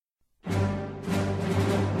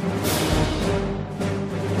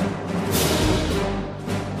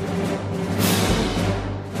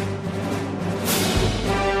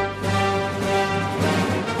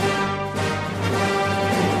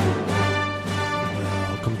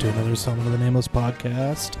to another installment of the Nameless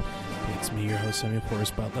Podcast. It's me, your host, Samuel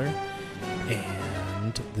Forrest Butler,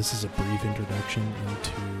 and this is a brief introduction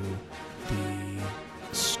into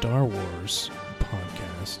the Star Wars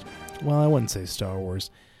podcast. Well, I wouldn't say Star Wars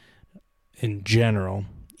in general,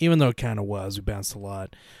 even though it kind of was. We bounced a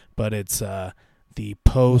lot, but it's the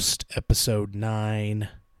post-Episode 9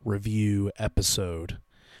 review episode,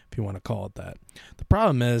 if you want to call it that. The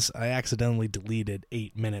problem is I accidentally deleted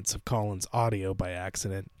 8 minutes of Collin's audio by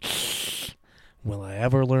accident. Will I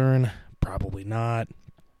ever learn? Probably not.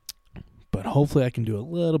 But hopefully I can do a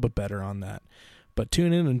little bit better on that. But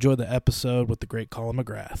tune in and enjoy the episode with the great Collin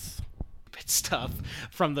McGrath. Stuff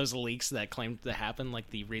from those leaks that claimed to happen, like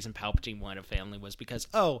the reason Palpatine wanted a family was because,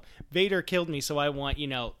 Vader killed me, so I want,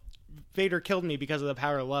 Vader killed me because of the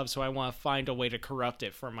power of love, so I want to find a way to corrupt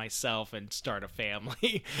it for myself and start a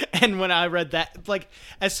family. And when I read that, like,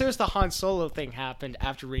 as soon as the Han Solo thing happened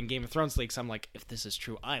after reading Game of Thrones leaks, I'm like, if this is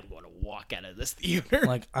true, I'm going to walk out of this theater.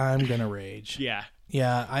 Like, I'm going to rage. Yeah.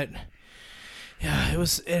 Yeah,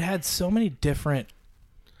 it had so many different,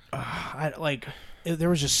 there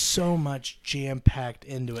was just so much jam-packed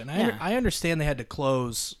into it. And I understand they had to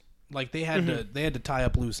close, like, they had to tie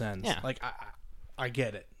up loose ends. Yeah. Like, I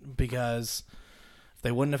get it, because if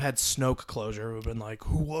they wouldn't have had Snoke closure, it would have been like,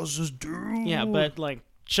 who was this dude? Yeah, but, like,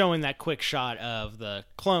 showing that quick shot of the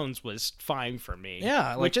clones was fine for me.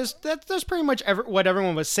 Yeah. Which is, that's pretty much what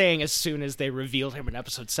everyone was saying as soon as they revealed him in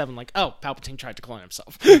Episode 7, like, oh, Palpatine tried to clone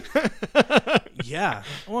himself. Yeah.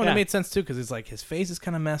 Well, Yeah. It made sense, too, because it's like, his face is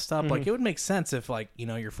kind of messed up. Like, it would make sense if, like,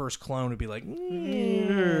 your first clone would be like,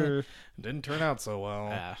 didn't turn out so well.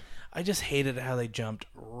 Yeah. I just hated how they jumped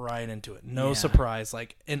right into it. No surprise.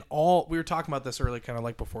 Like, we were talking about this earlier, kind of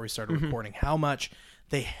like before we started recording, how much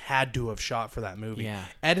they had to have shot for that movie. Yeah.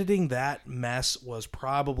 Editing that mess was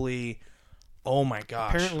probably, oh my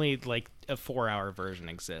gosh. Apparently, like, a 4-hour version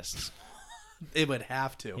exists. It would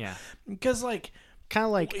have to. Yeah. Because, like, Kind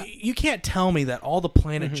of like... you can't tell me that all the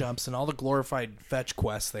planet jumps and all the glorified fetch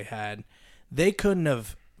quests they had, they couldn't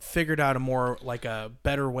have figured out a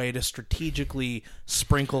better way to strategically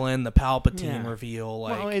sprinkle in the Palpatine reveal.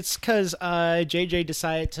 Like, well, it's because JJ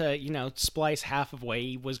decided to, splice half of what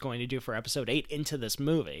he was going to do for Episode 8 into this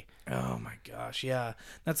movie. oh my gosh, yeah.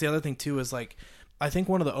 That's the other thing, too, is, like, I think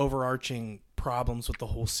one of the overarching problems with the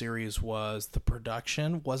whole series was the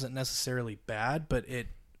production wasn't necessarily bad, but it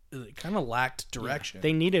kind of lacked direction. Yeah.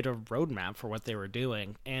 They needed a roadmap for what they were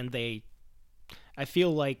doing, and I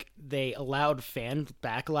feel like they allowed fan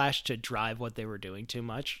backlash to drive what they were doing too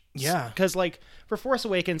much. Yeah. Because, like, for Force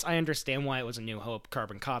Awakens, I understand why it was a New Hope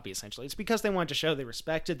carbon copy, essentially. It's because they wanted to show they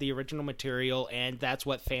respected the original material, and that's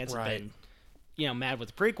what fans have been, mad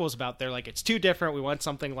with the prequels about. They're like, it's too different. We want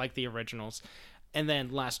something like the originals. And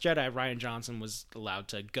then Last Jedi, Rian Johnson was allowed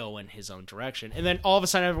to go in his own direction. And then all of a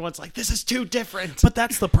sudden, everyone's like, this is too different. But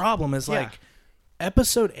that's the problem, is, like,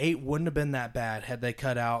 Episode 8 wouldn't have been that bad had they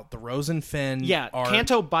cut out the Rose and Finn arc.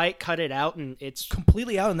 Canto Bight cut it out, and it's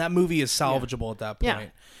completely out, and that movie is salvageable at that point. Yeah.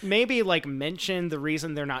 Maybe, like, mention the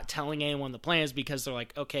reason they're not telling anyone the plan is because they're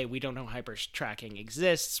like, okay, we don't know hyper tracking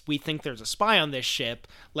exists. We think there's a spy on this ship.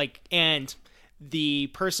 Like, and the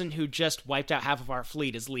person who just wiped out half of our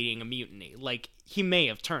fleet is leading a mutiny. Like, he may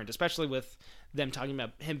have turned, especially with them talking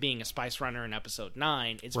about him being a spice runner in Episode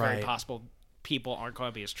 9. It's very possible people aren't going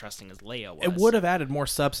to be as trusting as Leia was. It would have added more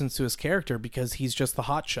substance to his character because he's just the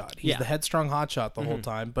hotshot. He's the headstrong hotshot the whole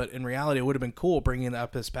time. But in reality, it would have been cool bringing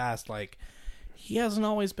up his past. Like, he hasn't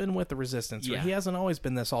always been with the Resistance. Or he hasn't always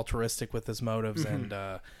been this altruistic with his motives. And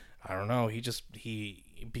I don't know. He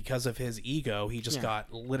because of his ego, he just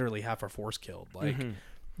got literally half our force killed. Like,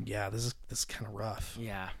 this is kind of rough.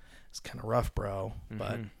 Yeah. It's kind of rough, bro.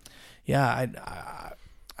 But yeah,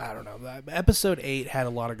 I don't know. Episode 8 had a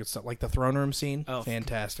lot of good stuff, like the throne room scene. Oh,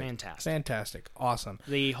 fantastic, awesome.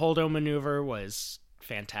 The Holdo maneuver was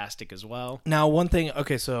fantastic as well. Now, one thing.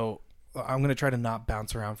 Okay, so I'm going to try to not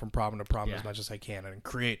bounce around from problem to problem as much as I can and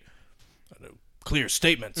create clear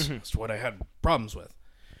statements as to what I had problems with.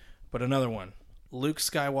 But another one. Luke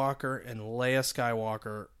Skywalker and Leia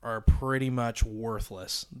Skywalker are pretty much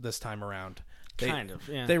worthless this time around.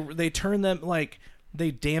 They turned them, like, they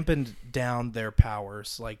dampened down their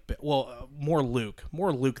powers, like, more Luke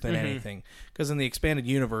than anything, because in the expanded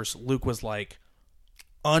universe, Luke was, like,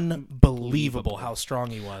 unbelievable how strong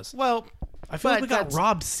he was. Well, I feel like we got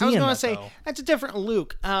robbed seeing that, I was going to say, that's a different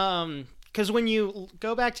Luke, because when you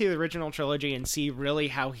go back to the original trilogy and see really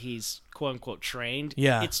how he's quote-unquote trained,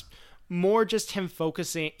 it's more just him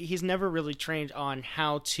focusing. He's never really trained on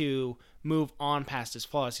how to move on past his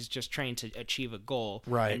flaws. He's just trying to achieve a goal.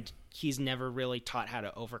 Right. And he's never really taught how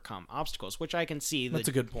to overcome obstacles, which I can see. That's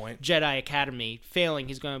a good point. Jedi Academy failing,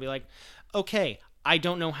 he's going to be like, okay, I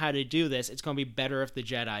don't know how to do this. It's going to be better if the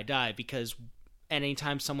Jedi die, because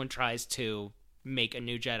anytime someone tries to make a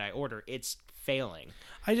new Jedi Order, it's failing.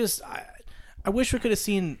 I wish we could have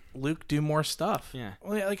seen Luke do more stuff. Yeah.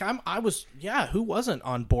 Like who wasn't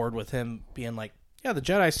on board with him being like, yeah, the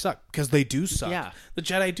Jedi suck, because they do suck. Yeah. The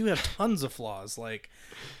Jedi do have tons of flaws. Like,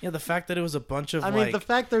 the fact that it was a bunch of I mean, the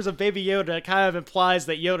fact there's a baby Yoda kind of implies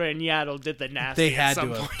that Yoda and Yaddle did the nasty. They had to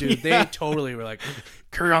have, dude. They totally were like,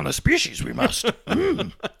 carry on the species, we must.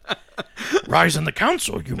 Rise in the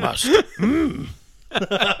council, you must.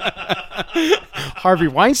 Harvey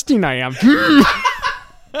Weinstein, I am. Dude,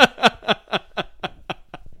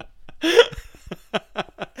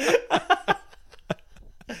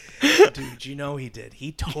 he did.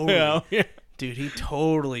 He totally, dude, he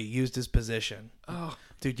totally used his position. Oh.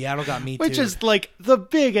 Dude, Yaddle got me too. Which is like the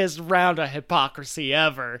biggest round of hypocrisy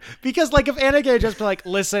ever. Because like if Anakin had just been like,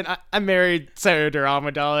 listen, I married Senator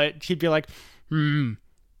Amidala, he'd be like,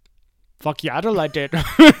 fuck Yaddle, I did.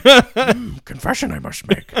 Confession I must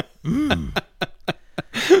make.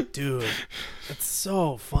 Dude, it's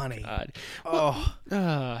so funny. God.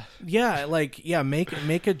 Yeah, make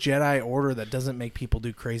a Jedi Order that doesn't make people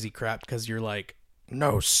do crazy crap because you're like,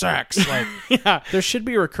 no sex. Like, there should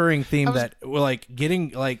be a recurring theme that like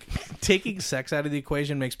taking sex out of the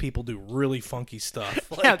equation makes people do really funky stuff.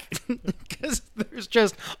 Like, because there's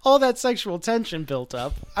just all that sexual tension built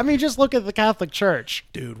up. I mean, just look at the Catholic Church,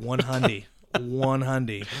 dude. 100.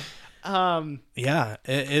 Yeah,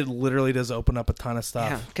 it literally does open up a ton of stuff.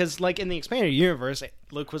 Yeah, because like in the expanded universe,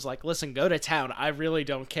 Luke was like, listen, go to town. I really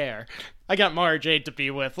don't care. I got Mara Jade to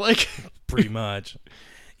be with. Like, pretty much.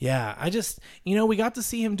 Yeah, I just, we got to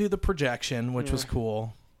see him do the projection, which was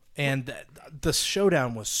cool. And the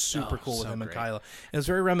showdown was super cool with him great. And Kylo. It was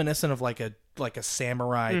very reminiscent of like a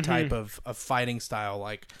samurai type of fighting style,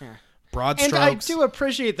 like broad strokes. And I do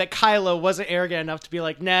appreciate that Kylo wasn't arrogant enough to be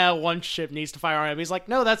like, nah, one ship needs to fire on him. He's like,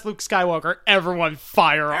 no, that's Luke Skywalker. Everyone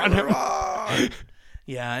fire on him.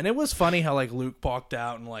 Yeah, and it was funny how like Luke walked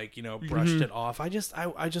out and like, brushed it off. I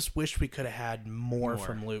just wish we could have had more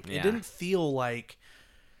from Luke. Yeah. It didn't feel like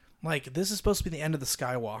this is supposed to be the end of the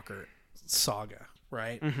Skywalker saga,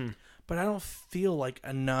 right? Mm-hmm. But I don't feel like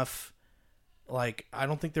enough. Like, I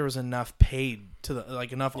don't think there was enough paid to the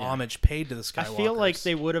enough homage paid to the Skywalkers. I feel like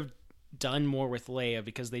they would have done more with Leia,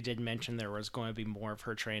 because they did mention there was going to be more of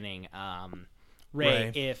her training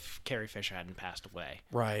Rey if Carrie Fisher hadn't passed away.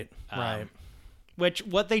 Right. Which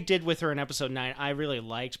what they did with her in Episode 9, I really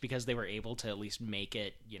liked, because they were able to at least make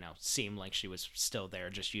it, seem like she was still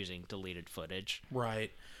there, just using deleted footage.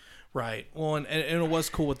 Right. Well, and it was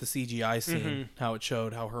cool with the CGI scene, how it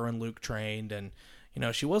showed how her and Luke trained, and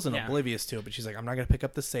she wasn't oblivious to it, but she's like, I'm not going to pick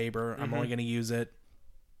up the saber. I'm only going to use it,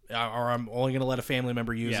 or I'm only going to let a family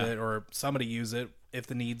member use it, or somebody use it if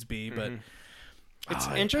the needs be. But it's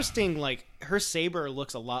interesting. Like, her saber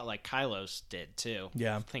looks a lot like Kylo's did too.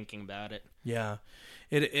 Yeah, thinking about it. Yeah,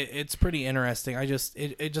 it's pretty interesting.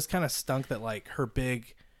 It just kind of stunk that like her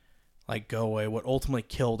big go away. What ultimately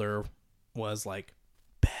killed her was like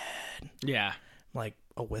bad. Yeah, like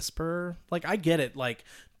a whisper. Like, I get it. Like,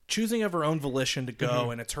 choosing of her own volition to go,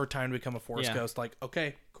 and it's her time to become a Force ghost. Like,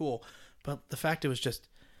 okay, cool. But the fact it was just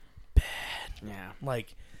bad. Yeah.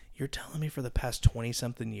 Like, you're telling me for the past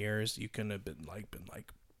 20-something years you couldn't have been like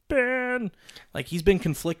Ben. Like, he's been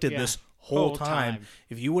conflicted this whole time.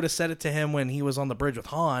 If you would have said it to him when he was on the bridge with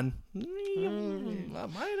Han, might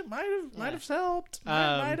have helped.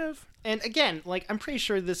 Might have. And again, like, I'm pretty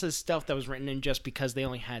sure this is stuff that was written in just because they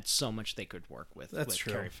only had so much they could work with. That's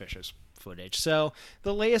true. Carrie Fisher's footage. So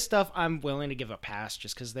the Leia stuff, I'm willing to give a pass,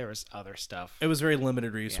 just because there was other stuff. It was very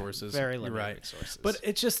limited resources. Very limited resources. But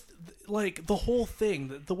it's just like the whole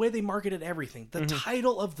thing, the way they marketed everything. The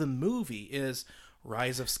title of the movie is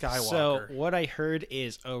Rise of Skywalker. So what I heard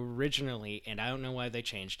is originally, and I don't know why they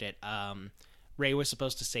changed it, Rey was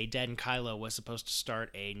supposed to stay dead, and Kylo was supposed to start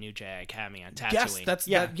a new Jedi Academy on Tatooine.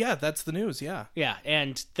 Yes, that's the news. Yeah,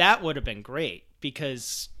 and that would have been great,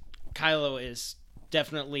 because Kylo is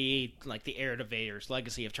definitely like the heir to Vader's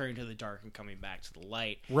legacy of turning to the dark and coming back to the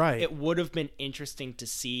light. Right. It would have been interesting to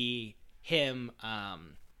see him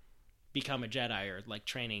become a Jedi, or like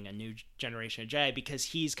training a new generation of Jedi, because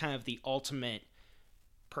he's kind of the ultimate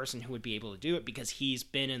person who would be able to do it, because he's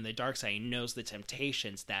been in the dark side. He knows the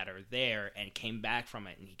temptations that are there and came back from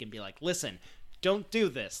it, and he can be like, listen, don't do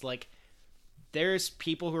this. Like, there's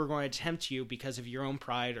people who are going to tempt you because of your own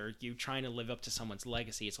pride, or you trying to live up to someone's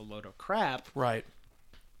legacy. It's a load of crap. Right.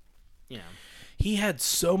 he had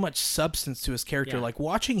so much substance to his character. Yeah. Like,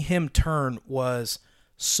 watching him turn was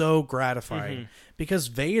so gratifying because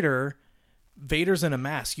Vader's in a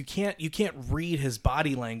mask. You can't read his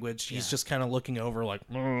body language. He's just kind of looking over like,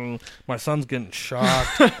 my son's getting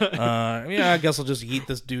shocked. I guess I'll just yeet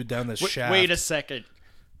this dude down this shaft. Wait a second.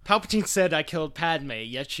 Palpatine said I killed Padme,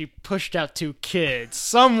 yet she pushed out 2 kids.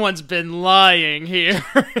 Someone's been lying here.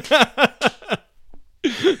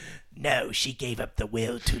 No, she gave up the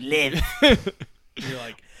will to live. You're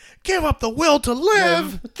like, give up the will to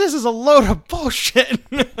live? This is a load of bullshit.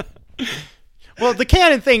 Well, the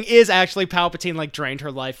canon thing is actually Palpatine like drained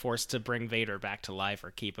her life force to bring Vader back to life or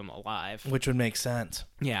keep him alive. Which would make sense.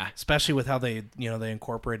 Yeah. Especially with how they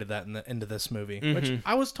incorporated that into this movie, which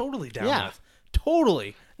I was totally down with.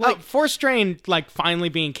 Totally. Like Force Drain, like finally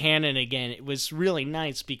being canon again, it was really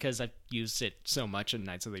nice because I've used it so much in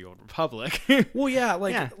Knights of the Old Republic. Well, yeah,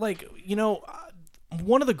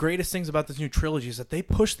 one of the greatest things about this new trilogy is that they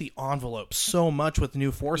push the envelope so much with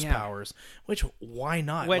new Force powers. Which why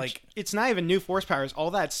not? It's not even new Force powers. All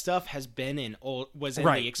that stuff has been was in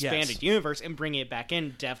the expanded universe, and bringing it back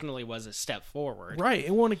in definitely was a step forward. Right.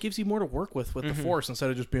 And it gives you more to work with the Force instead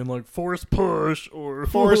of just being like Force push or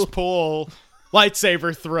Force pull.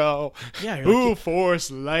 Lightsaber throw. Yeah. Ooh, Force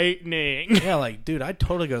lightning. Yeah, like, dude, I'd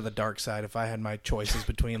totally go to the dark side if I had my choices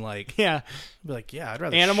between, like... Yeah. I'd be like, yeah, I'd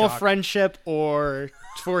rather Animal friendship or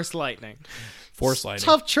Force lightning. Force lightning.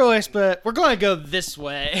 Tough choice, but we're going to go this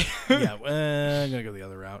way. Yeah, I'm going to go the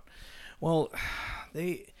other route. Well,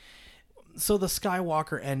 So the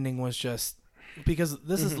Skywalker ending was just... Because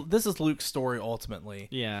this is Luke's story, ultimately.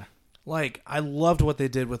 Yeah. Like, I loved what they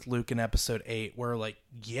did with Luke in Episode 8, where, like,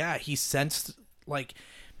 yeah, he sensed, like,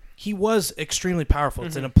 he was extremely powerful.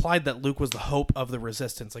 It's implied that Luke was the hope of the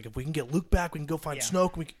Resistance. Like, if we can get Luke back, we can go find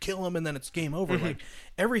Snoke, and we can kill him, and then it's game over. Like,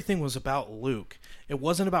 everything was about Luke. It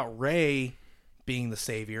wasn't about Rey being the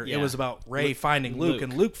savior. Yeah. It was about Rey finding Luke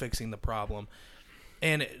and Luke fixing the problem.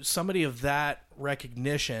 And somebody of that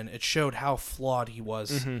recognition, it showed how flawed he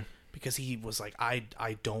was. Because he was like, I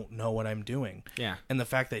don't know what I'm doing. Yeah. And the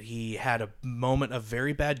fact that he had a moment of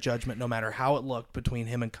very bad judgment, no matter how it looked between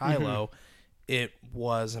him and Kylo, it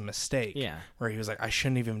was a mistake. Yeah. Where he was like, I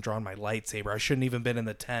shouldn't even drawn my lightsaber. I shouldn't even been in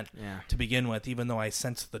the tent to begin with, even though I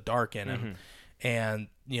sensed the dark in him. And,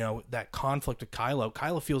 that conflict with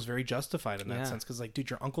Kylo feels very justified in that sense. Because, like, dude,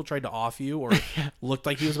 your uncle tried to off you or looked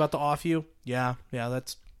like he was about to off you. Yeah,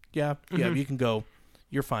 you can go.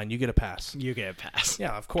 You're fine. You get a pass. You get a pass.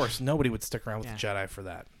 Yeah, of course. Nobody would stick around with the Jedi for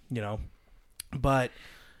that, But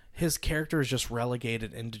his character is just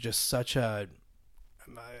relegated into just such a...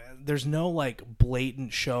 there's no, like,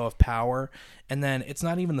 blatant show of power. And then it's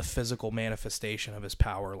not even the physical manifestation of his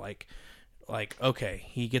power. Like okay,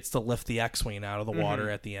 he gets to lift the X-Wing out of the water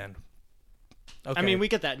at the end. Okay. I mean, we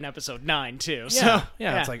get that in Episode 9, too. Yeah,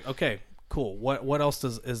 it's like, okay, cool. What else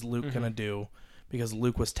is Luke going to do? Because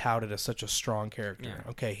Luke was touted as such a strong character.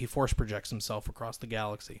 Yeah. Okay, he force projects himself across the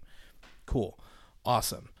galaxy. Cool.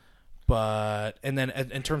 Awesome. But, and then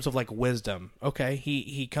in terms of, like, wisdom, okay,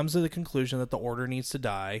 he comes to the conclusion that the Order needs to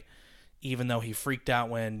die, even though he freaked out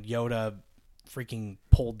when Yoda freaking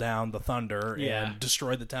pulled down the thunder and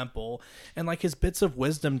destroyed the temple. And, like, his bits of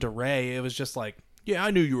wisdom to Rey, it was just like, yeah,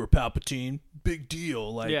 I knew you were Palpatine. Big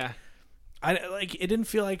deal. Like, it didn't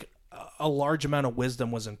feel like a large amount of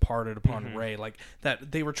wisdom was imparted upon Rey, like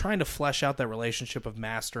that they were trying to flesh out that relationship of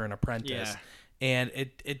master and apprentice, and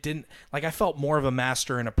it didn't, like, I felt more of a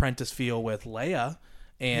master and apprentice feel with Leia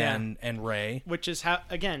and Rey, which is how,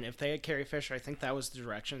 again, if they had Carrie Fisher, I think that was the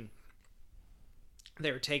direction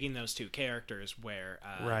they were taking those two characters, where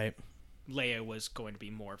Leia was going to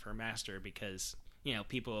be more of her master, because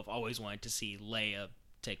people have always wanted to see Leia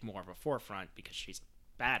take more of a forefront because she's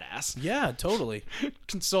badass. Yeah, totally.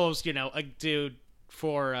 Consoles, a dude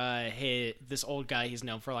for this old guy he's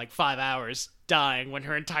known for like 5 hours dying when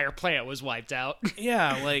her entire planet was wiped out.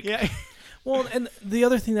 Yeah, like... Yeah. Well, and the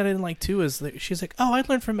other thing that I didn't like, too, is that she's like, I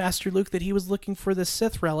learned from Master Luke that he was looking for this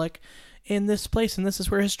Sith relic in this place, and this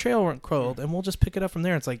is where his trail went cold, and we'll just pick it up from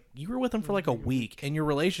there. It's like, you were with him for like a week, and your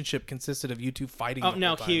relationship consisted of you two fighting the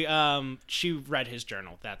whole time. She read his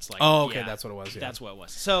journal. That's like... Oh, okay, that's what it was. Yeah. That's what it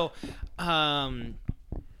was. So,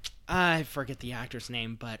 I forget the actor's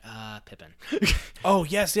name, but Pippin. Oh,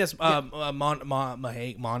 yes. Monaghan.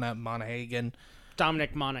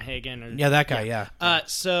 Dominic Monaghan. That guy, yeah.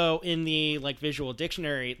 So in the visual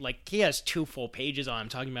dictionary, he has 2 full pages on him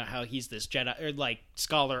talking about how he's this Jedi, or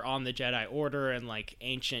scholar on the Jedi Order and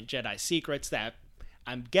ancient Jedi secrets, that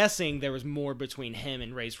I'm guessing there was more between him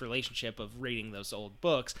and Rey's relationship of reading those old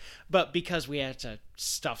books, but because we had to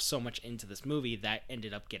stuff so much into this movie, that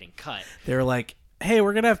ended up getting cut. They're like, hey,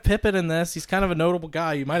 we're going to have Pippin in this. He's kind of a notable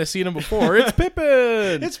guy. You might have seen him before. It's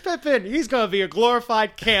Pippin! It's Pippin! He's going to be a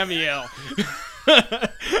glorified cameo.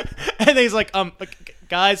 And he's like,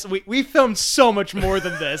 guys, we filmed so much more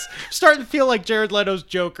than this. Starting to feel like Jared Leto's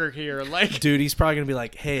Joker here. Like, dude, he's probably going to be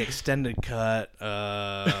like, hey, extended cut,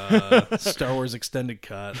 Star Wars extended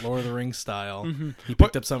cut, Lord of the Rings style. He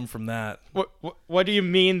picked up something from that. What do you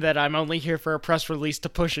mean that I'm only here for a press release to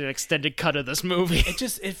push an extended cut of this movie?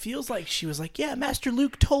 It feels like she was like, yeah, Master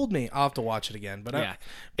Luke told me. I'll have to watch it again. But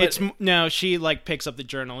yeah, she like picks up the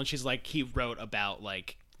journal and she's like, he wrote about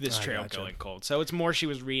like this trail going cold. So it's more she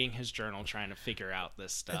was reading his journal trying to figure out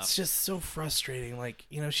this stuff. It's just so frustrating. Like,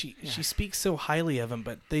 she speaks so highly of him,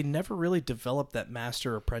 but they never really developed that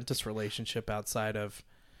master-apprentice relationship outside of,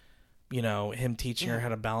 him teaching her how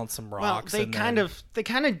to balance some rocks. Well, they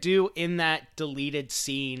kind of do in that deleted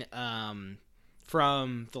scene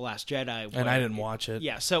from The Last Jedi. And I didn't watch it.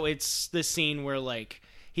 Yeah, so it's this scene where, like,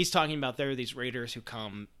 he's talking about there are these raiders who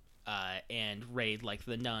come and raid like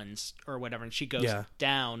the nuns or whatever, and she goes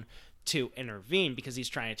down to intervene because he's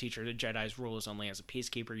trying to teach her the Jedi's rule is only as a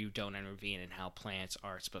peacekeeper you don't intervene in how plans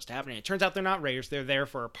are supposed to happen. And it turns out they're not raiders, they're there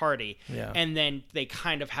for a party. And then they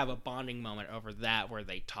kind of have a bonding moment over that where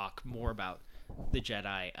they talk more about the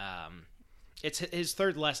Jedi. It's his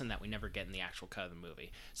third lesson that we never get in the actual cut of the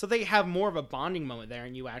movie. So they have more of a bonding moment there,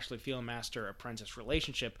 and you actually feel a master-apprentice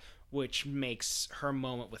relationship, which makes her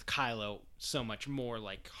moment with Kylo so much more,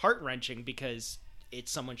 like, heart-wrenching because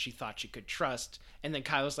it's someone she thought she could trust. And then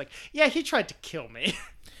Kylo's like, yeah, he tried to kill me.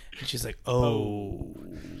 And she's like,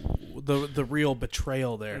 the real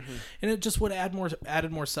betrayal there. And it just would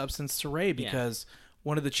added more substance to Rey because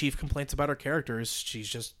one of the chief complaints about her character is she's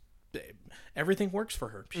just... everything works for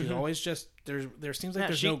her. She's always just there seems like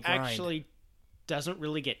there's no grind. She actually doesn't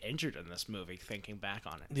really get injured in this movie, thinking back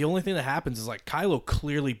on it. The only thing that happens is like Kylo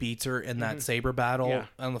clearly beats her in that saber battle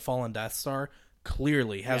on the fallen Death Star.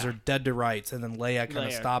 Clearly has her dead to rights, and then Leia kind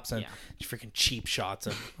of stops and she freaking cheap shots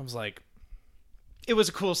him. I was like, it was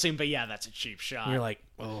a cool scene, but yeah, that's a cheap shot. And you're like,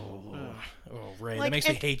 Rey, like, that makes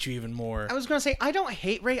me hate you even more. I was gonna say I don't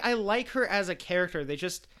hate Rey. I like her as a character.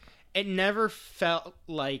 It never felt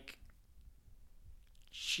like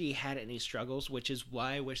she had any struggles, which is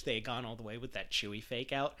why I wish they had gone all the way with that Chewie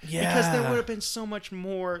fake out. Yeah. Because there would have been so much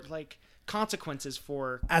more, like, consequences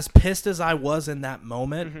for... As pissed as I was in that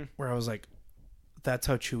moment, where I was like, that's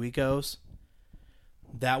how Chewie goes,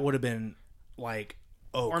 that would have been, like,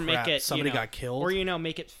 or crap, somebody got killed. Or,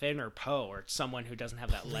 make it Finn or Poe, or someone who doesn't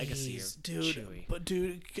have that legacy of Chewie. But,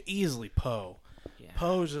 dude, easily Poe. Yeah.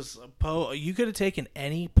 Poe, you could have taken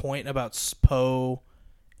any point about Poe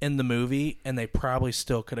in the movie, and they probably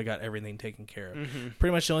still could have got everything taken care of.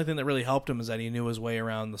 Pretty much the only thing that really helped him is that he knew his way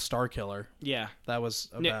around the Star Killer. Yeah. That was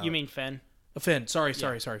about... You mean Finn? Finn. Sorry,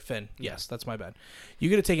 Finn. Yes, that's my bad. You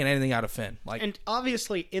could have taken anything out of Finn. And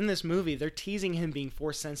obviously, in this movie, they're teasing him being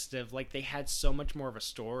Force sensitive. Like, they had so much more of a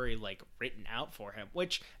story, like, written out for him,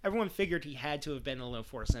 which everyone figured he had to have been a little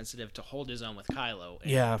Force sensitive to hold his own with Kylo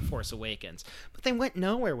in Force Awakens. But they went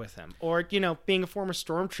nowhere with him. Or, being a former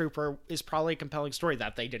stormtrooper is probably a compelling story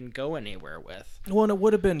that they didn't go anywhere with. Well, and it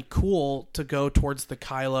would have been cool to go towards the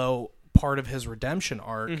Kylo part of his redemption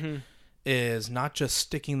arc. Is not just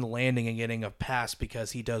sticking the landing and getting a pass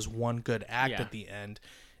because he does one good act at the end.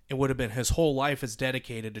 It would have been his whole life is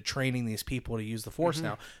dedicated to training these people to use the Force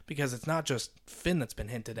now, because it's not just Finn that's been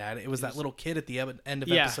hinted at. It was that little kid at the end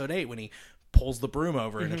of episode 8 when he pulls the broom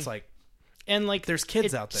over, and it's like, and like there's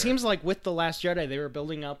kids out there. It seems like with The Last Jedi, they were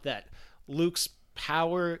building up that Luke's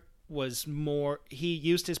power was more, he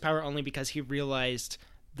used his power only because he realized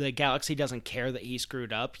the galaxy doesn't care that he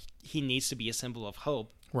screwed up. He needs to be a symbol of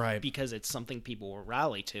hope. Right. Because it's something people will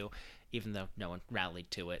rally to, even though no one rallied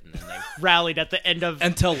to it. And then they rallied at the end of...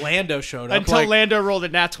 Until Lando showed up. Until Lando rolled a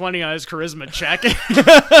nat 20 on his charisma check.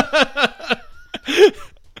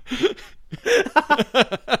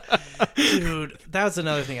 Dude, that was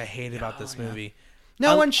another thing I hated about this movie.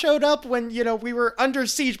 No one showed up when, we were under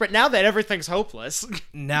siege, but now that everything's hopeless.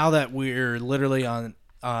 Now that we're literally on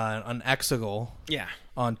Exegol. Yeah.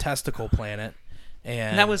 On Testicle Planet.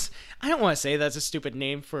 And that was, I don't want to say that's a stupid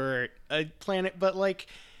name for a planet, but like,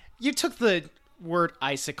 you took the word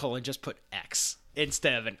icicle and just put X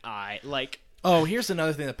instead of an I. Like, oh, here's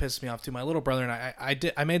another thing that pisses me off too. My little brother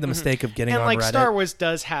and I made the mistake of getting on Reddit. Star Wars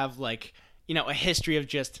does have like, a history of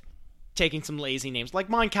just taking some lazy names. Like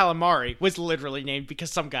Mon Calamari was literally named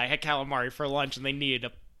because some guy had calamari for lunch and they needed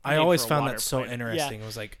a. I always found that so interesting. Yeah. It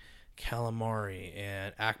was like, calamari,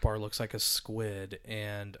 and Akbar looks like a squid,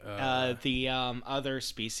 and the other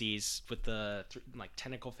species with the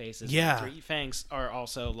tentacle faces, Yeah. and 3 fangs are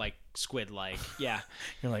also like squid-like. Yeah,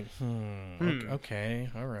 you're like, okay,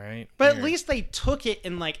 all right. but Weird. at least they took it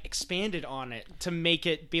and like expanded on it to make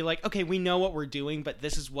it be like, okay, we know what we're doing, but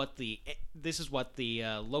this is what the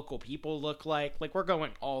local people look like. Like, we're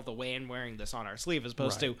going all the way and wearing this on our sleeve, as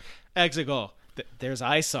opposed to Exegol. There's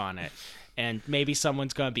ice on it. And maybe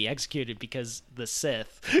someone's going to be executed because the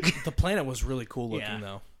Sith. The planet was really cool looking,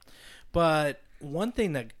 though. But one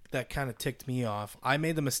thing that kind of ticked me off, I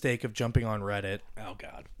made the mistake of jumping on Reddit. Oh,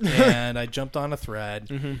 God. And I jumped on a thread.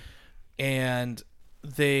 Mm-hmm. And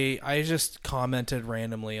I just commented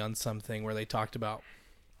randomly on something where they talked about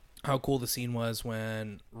how cool the scene was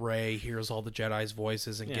when Rey hears all the Jedi's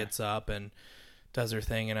voices and gets up and does her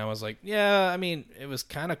thing. And I was like, yeah, I mean, it was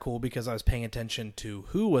kind of cool because I was paying attention to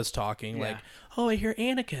who was talking. Like, oh, I hear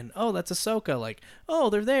Anakin. Oh, that's Ahsoka. Like, oh,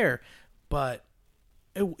 they're there. But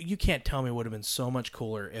you can't tell me it would have been so much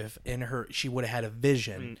cooler if she would have had a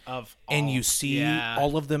vision of and you see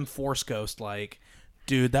all of them Force Ghost. Like,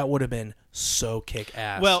 dude, that would have been so kick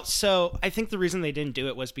ass. Well, so I think the reason they didn't do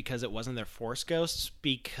it was because it wasn't their Force Ghosts,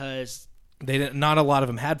 because they didn't. Not a lot of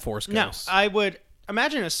them had Force Ghosts. No, I would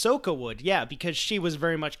imagine Ahsoka would, because she was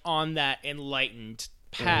very much on that enlightened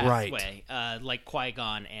pathway, like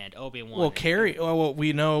Qui-Gon and Obi-Wan. Well,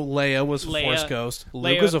 we know Leia was a Force Ghost.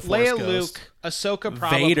 Luke was a Force Ghost. Luke, Ahsoka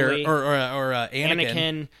probably. Vader, or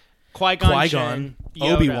Anakin, Qui-Gon,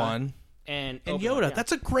 Obi-Wan, and Yoda. Yeah.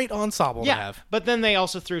 That's a great ensemble to have. But then they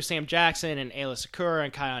also threw Sam Jackson and Ayla Secura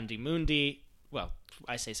and Ki-Adi-Mundi. Well,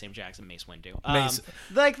 I say Sam Jackson, Mace Windu.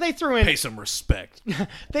 Like, they threw in... Pay some respect.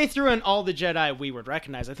 They threw in all the Jedi we would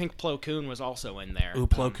recognize. I think Plo Koon was also in there. Ooh,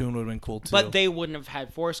 Plo Koon would have been cool, too. But they wouldn't have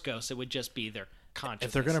had Force Ghosts. It would just be their consciousness.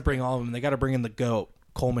 If they're going to bring all of them, they got to bring in the GOAT,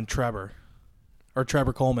 Coleman Trevor. Or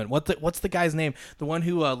Trevor Coleman. What's the guy's name? The one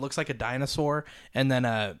who looks like a dinosaur, and then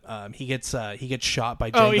he gets shot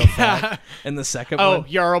by Jango Fett in the second one. Oh,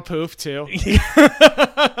 Jarl Poof too.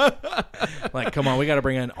 Like, come on, we got to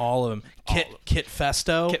bring in all of them. Kit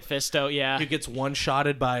Fisto. Kit Fisto, yeah. Who gets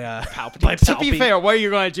one-shotted by Palpatine. By To be fair, what are you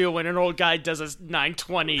going to do when an old guy does a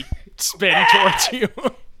 920 spin towards you?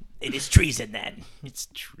 It is treason, then. It's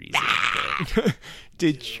treason.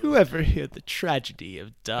 Did you ever hear the tragedy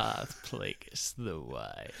of Darth Plagueis the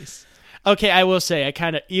Wise? Okay, I will say, I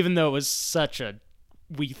kind of, even though it was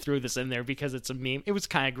we threw this in there because it's a meme, it was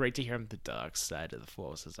kind of great to hear him. The dark side of the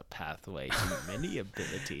Force is a pathway to many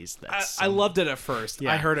abilities. I loved it at first.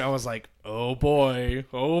 Yeah. I heard it, I was like, oh boy.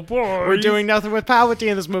 We're doing nothing with Palpatine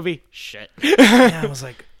in this movie. Shit. Yeah, I was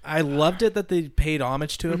like, I loved it that they paid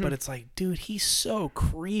homage to it, but it's like, dude, he's so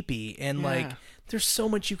creepy, and like, there's so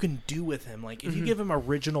much you can do with him. Like, if you give him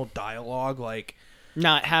original dialogue, like,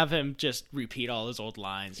 not have him just repeat all his old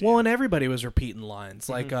lines. Well, and everybody was repeating lines.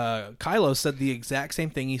 Like, Kylo said the exact same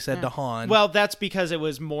thing he said to Han. Well, that's because it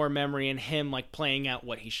was more memory and him, like, playing out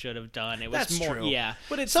what he should have done. It was that's more, true. Yeah.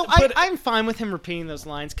 But I'm fine with him repeating those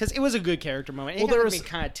lines, because it was a good character moment. It got me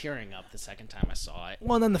kind of tearing up the second time I saw it.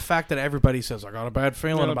 Well, and then the fact that everybody says, I got a bad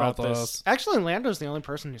feeling about this. Actually, Lando's the only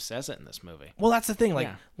person who says it in this movie. Well, that's the thing. Like,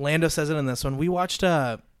 Lando says it in this one. We watched,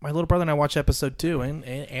 my little brother and I watched episode 2, and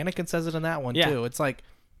Anakin says it in that one, too. It's like,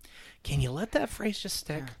 can you let that phrase just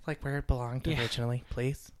stick like where it belonged originally,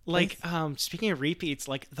 please? Like, speaking of repeats,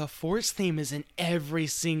 like, the Force theme is in every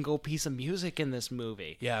single piece of music in this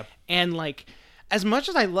movie. Yeah. And, like, as much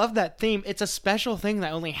as I love that theme, it's a special thing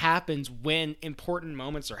that only happens when important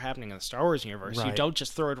moments are happening in the Star Wars universe. Right. You don't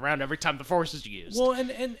just throw it around every time the Force is used. Well,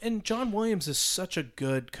 and John Williams is such a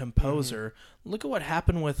good composer. Look at what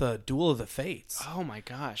happened with Duel of the Fates. Oh, my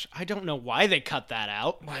gosh. I don't know why they cut that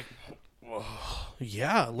out. Like...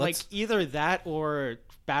 Yeah, like either that or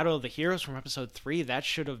Battle of the Heroes from episode 3. That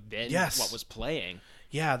should have been what was playing.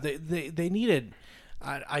 Yeah, they needed.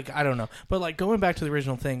 I don't know, but like going back to the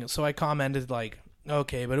original thing. So I commented like,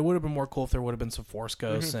 okay, but it would have been more cool if there would have been some Force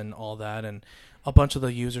Ghosts and all that, and a bunch of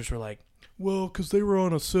the users were like, well, because they were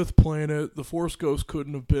on a Sith planet, the Force Ghost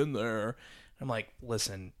couldn't have been there. I'm like,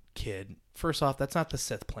 listen, kid. First off, that's not the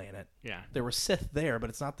Sith planet. Yeah. There were Sith there, but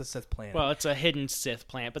it's not the Sith planet. Well, it's a hidden Sith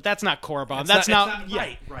planet, but that's not Korriban.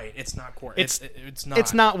 Right. It's not Korriban. It's not.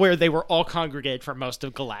 It's not where they were all congregated for most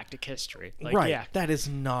of galactic history. Like, right. Yeah. That is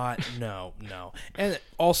not. No. And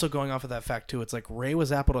also going off of that fact too, it's like Rey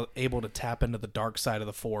was able to tap into the dark side of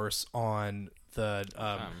the Force on the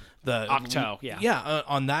Octo.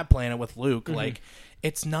 on that planet with Luke. Like,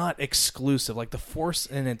 it's not exclusive. Like the Force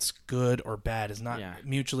and its good or bad is not Yeah.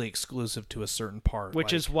 mutually exclusive to a certain part. Which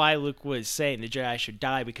like, is why Luke was saying the Jedi should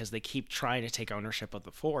die, because they keep trying to take ownership of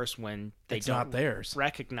the Force when they it's don't not theirs.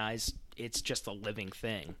 recognize it's just a living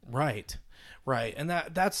thing. Right. And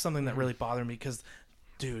that's something that really bothered me because,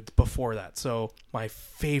 dude, before that. So my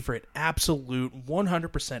favorite, absolute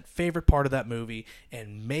 100% favorite part of that movie,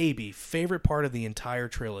 and maybe favorite part of the entire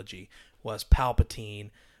trilogy, was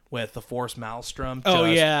Palpatine with the Force Maelstrom. Oh,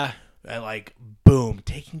 yeah. And like, boom,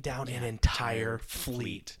 taking down an entire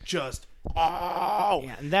fleet. Just, oh!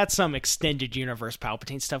 Yeah, and that's some extended universe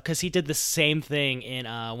Palpatine stuff, because he did the same thing in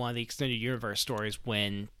one of the extended universe stories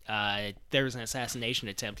when there was an assassination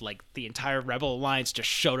attempt. Like, the entire Rebel Alliance just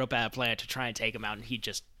showed up at a planet to try and take him out, and he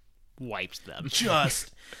just wiped them.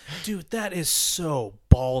 Dude, that is so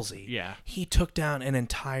ballsy. Yeah. He took down an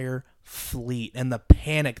entire fleet and the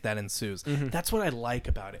panic that ensues. That's what I like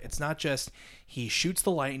about it. It's not just he shoots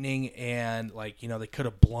the lightning and, like, you know, they could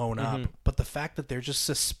have blown up, but the fact that they're just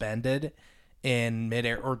suspended in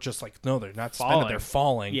midair, or just like, no, they're not suspended, they're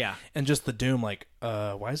falling. Yeah. And just the doom, like,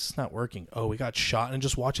 why is this not working? Oh, we got shot. And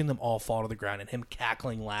just watching them all fall to the ground and him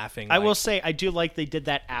cackling, laughing. I will say, I do like they did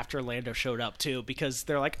that after Lando showed up, too, because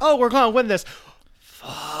they're like, oh, we're going to win this.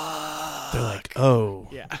 Fuck. They're like, oh,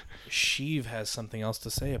 yeah, Sheev has something else to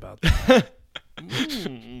say about that.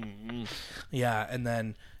 Yeah, and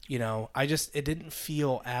then, you know, it didn't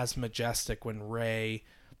feel as majestic when Rey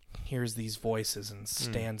hears these voices and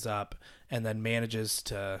stands up and then manages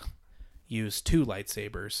to use 2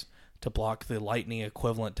 lightsabers to block the lightning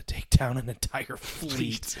equivalent to take down an entire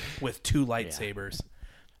fleet with 2 lightsabers.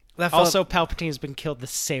 Also, Palpatine's been killed the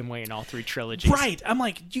same way in all 3 trilogies. Right. I'm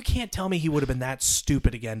like, you can't tell me he would have been that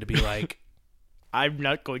stupid again to be like, I'm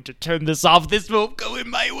not going to turn this off. This won't go in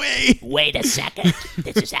my way. Wait a second.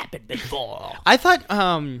 This has happened before. I thought,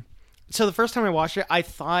 so the first time I watched it, I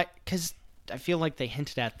thought, because I feel like they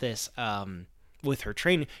hinted at this with her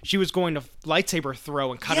training, she was going to lightsaber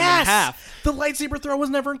throw and cut him in half. The lightsaber throw was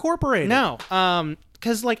never incorporated. No.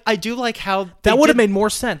 Because, like, I do like how that would have made more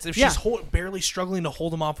sense if Yeah. she's barely struggling to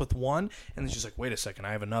hold him off with one, and then she's like, "Wait a second,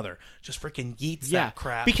 I have another." Just freaking yeets that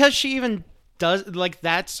crap. Because she even does, like,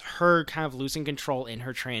 that's her kind of losing control in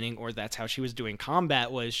her training, or that's how she was doing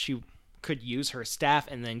combat, was she could use her staff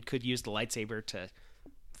and then could use the lightsaber to,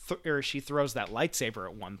 or she throws that lightsaber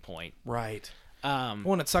at one point. Right. Well,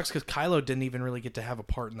 and it sucks because Kylo didn't even really get to have a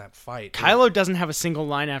part in that fight. Kylo doesn't have a single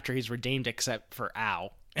line after he's redeemed except for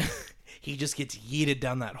 "ow." He just gets yeeted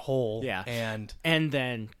down that hole. Yeah. And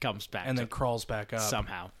then comes back. then crawls back up.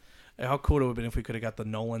 Somehow. How cool it would have been if we could have got the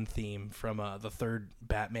Nolan theme from the third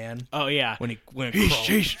Batman. Oh, yeah. When he crawled.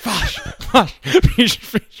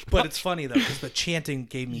 But it's funny, though, because the chanting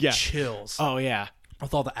gave me chills. Oh, yeah.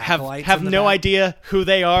 With all the acolytes. Have no idea who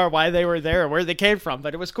they are, why they were there, or where they came from,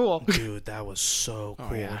 but it was cool. Dude, that was so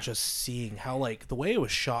cool. yeah. Just seeing how, like, the way it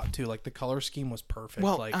was shot, too. Like, the color scheme was perfect.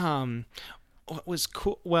 Well, like, what was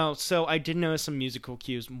cool? Well, so I did notice some musical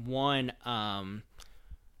cues. One,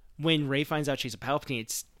 when Rey finds out she's a Palpatine,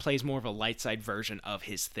 it plays more of a light side version of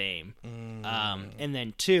his theme. And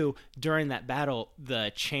then 2, during that battle,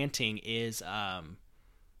 the chanting is, I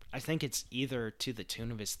think it's either to the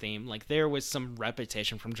tune of his theme. Like, there was some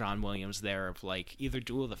repetition from John Williams there of, like, either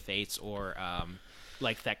Duel of the Fates or,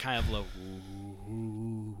 like, that kind of low.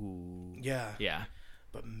 yeah. Yeah.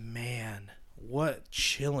 But man, what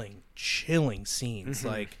chilling scenes.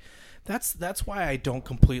 Like, that's why I don't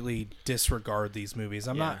completely disregard these movies.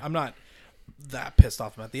 I'm not that pissed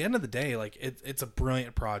off about it. At the end of the day, like, it's a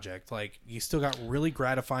brilliant project. Like, you still got really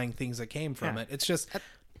gratifying things that came from it. It's just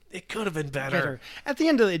it could have been better. At the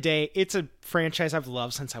end of the day, it's a franchise I've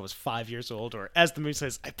loved since I was 5 years old, or as the movie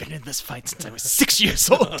says, I've been in this fight since I was 6 years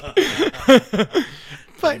old.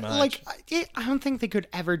 But, like, I don't think they could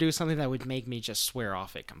ever do something that would make me just swear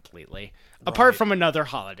off it completely. Apart from another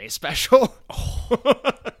holiday special.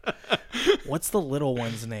 What's the little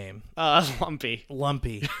one's name? Lumpy.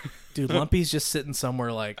 Dude, Lumpy's just sitting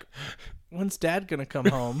somewhere like, when's Dad gonna come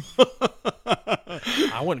home?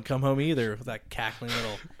 I wouldn't come home either with that cackling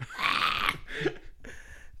little...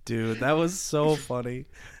 Dude, that was so funny.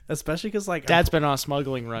 Especially because, like... Dad's been on a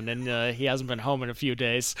smuggling run, and he hasn't been home in a few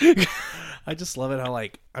days. I just love it how,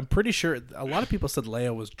 like... I'm pretty sure... A lot of people said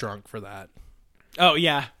Leia was drunk for that. Oh,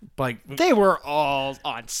 yeah. Like, they were all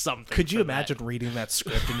on something. Could you imagine reading that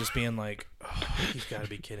script and just being like, oh, he's got to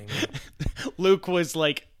be kidding me. Luke was,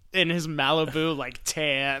 like, in his Malibu, like,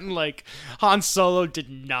 tan. Like, Han Solo did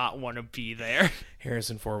not want to be there.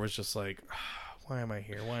 Harrison Ford was just like... why am I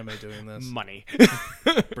here? Why am I doing this? Money.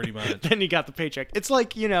 Pretty much. Then he got the paycheck. It's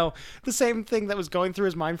like, the same thing that was going through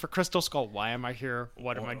his mind for Crystal Skull. Why am I here?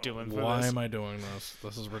 What am I doing for this? Why am I doing this?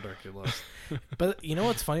 This is ridiculous. But you know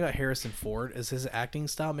what's funny about Harrison Ford is his acting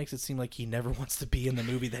style makes it seem like he never wants to be in the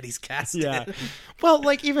movie that he's cast in. Well,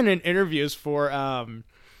 like, even in interviews for,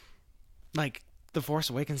 like, The Force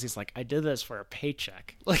Awakens, he's like, I did this for a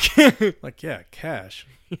paycheck. Like, yeah, cash.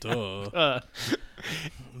 Duh.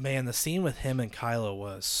 Man, the scene with him and Kylo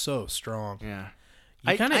was so strong. Yeah.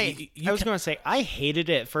 I was going to say, I hated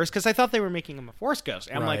it at first because I thought they were making him a Force ghost.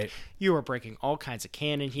 And I'm Right. like, you are breaking all kinds of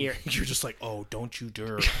canon here. You're just like, oh, don't you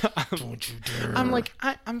dare. Don't you dare. I'm like,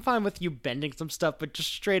 I'm fine with you bending some stuff, but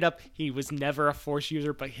just straight up, he was never a Force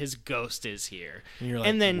user, but his ghost is here. And you're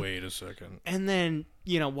like, wait a second. And then,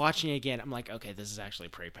 watching it again, I'm like, okay, this is actually a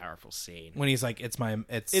pretty powerful scene. When he's like, it's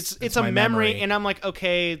a my memory, and I'm like,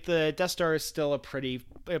 okay, the Death Star is still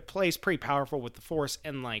it plays pretty powerful with the Force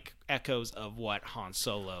and like echoes of what Han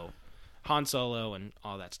Solo and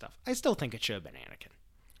all that stuff. I still think it should have been Anakin.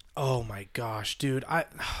 Oh my gosh, dude!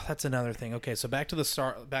 That's another thing. Okay, so back to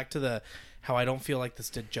the how I don't feel like this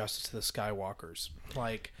did justice to the Skywalkers.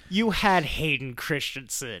 Like, you had Hayden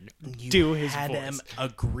Christensen do his had voice. him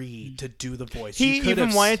agree to do the voice. He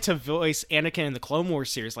even wanted to voice Anakin in the Clone Wars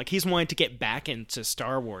series. Like, he's wanted to get back into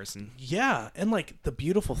Star Wars. And like the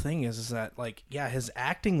beautiful thing is that like his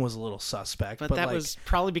acting was a little suspect, but that was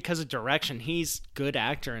probably because of direction. He's good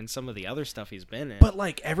actor in some of the other stuff he's been in. But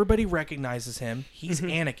like everybody recognizes him. He's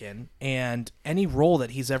Anakin, and any role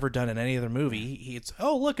that he's ever done in any other movie, it's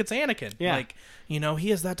Anakin. Yeah. Like, he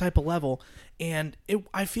has that type of level, and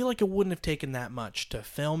I feel like it wouldn't have taken that much to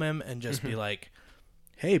film him and just be like,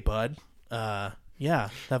 hey bud, that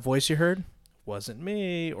voice you heard wasn't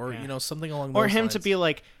me, or something along those lines. Or him to be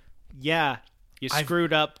like, yeah, you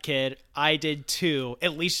screwed up, kid. I did too.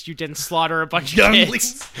 At least you didn't slaughter a bunch of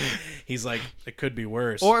kids. He's like, it could be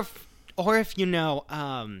worse. Or if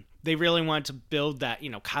they really wanted to build that,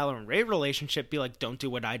 Kylo and Rey relationship, be like, don't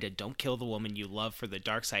do what I did. Don't kill the woman you love for the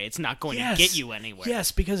dark side. It's not going to get you anywhere.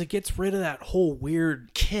 Yes, because it gets rid of that whole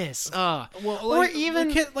weird kiss. Or even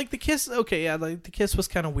the kiss. Okay, yeah, like the kiss was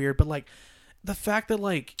kind of weird, but like the fact that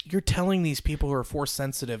like you're telling these people who are Force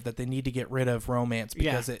sensitive that they need to get rid of romance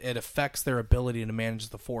because it affects their ability to manage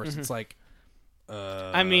the Force. It's like,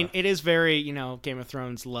 I mean, it is very, Game of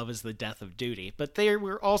Thrones, love is the death of duty, but they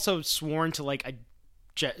were also sworn to like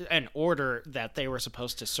an order that they were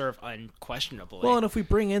supposed to serve unquestionably. Well, and if we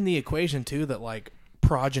bring in the equation too that like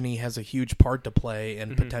progeny has a huge part to play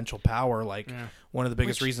in potential power, like one of the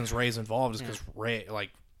biggest reasons Rey's involved is because Rey,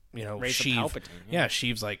 like, Rey's Sheev, a Palpatine. Yeah,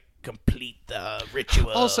 Sheev's like, complete the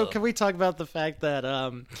ritual. Also, can we talk about the fact that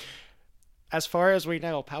as far as we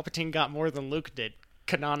know, Palpatine got more than Luke did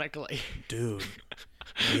canonically. Dude.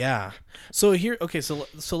 Yeah. So here, okay, so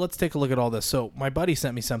let's take a look at all this. So my buddy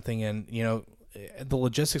sent me something, and the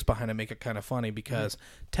logistics behind it make it kind of funny because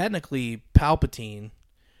technically Palpatine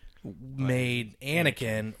made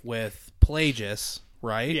Anakin with Plagueis,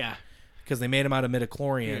 right? Yeah. Because they made him out of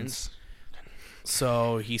midichlorians.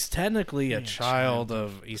 So he's technically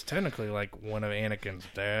he's technically like one of Anakin's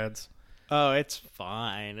dads. Oh, it's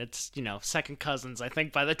fine. It's, second cousins, I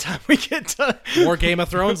think, by the time we get to... More Game of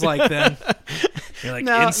Thrones like then. You're like,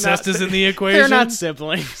 incest is in the equation? They're not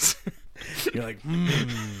siblings. You're like,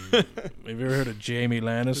 have you ever heard of Jaime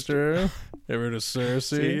Lannister? Ever heard of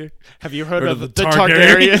Cersei? Have you heard of the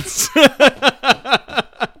Targaryens?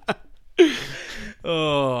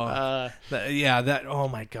 Oh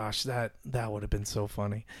my gosh, that would have been so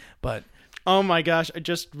funny. But oh my gosh, I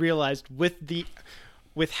just realized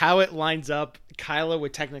with how it lines up, Kylo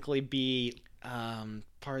would technically be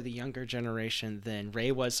part of the younger generation than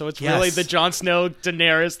Rey was. So it's really the Jon Snow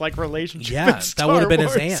Daenerys like relationship. Yeah, that would have been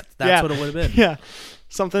his aunt. That's what it would have been. Yeah.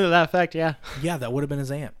 Something to that effect, yeah. Yeah, that would have been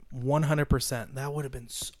his aunt. 100%. That would have been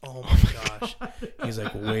oh my gosh. He's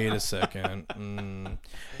like, "Wait a second."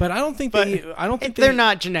 But I don't think they're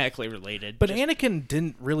not genetically related. But Anakin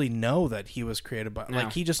didn't really know that he was created by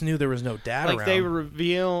like he just knew there was no dad around. Like they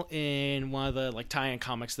reveal in one of the like tie-in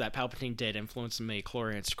comics that Palpatine did influence the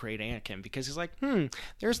midichlorians to create Anakin because he's like,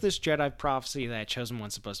 there's this Jedi prophecy that Chosen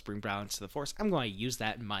One's supposed to bring balance to the Force. I'm going to use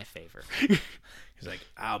that in my favor. He's like,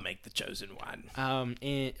 I'll make the Chosen One.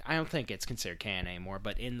 I don't think it's considered canon anymore,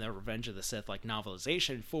 but in the Revenge of the Sith like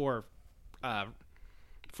novelization for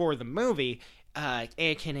the movie,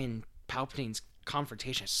 Anakin and Palpatine's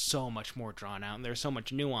confrontation is so much more drawn out, and there's so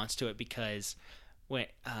much nuance to it because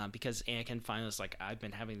Anakin finally is like, I've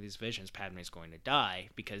been having these visions, Padme's going to die,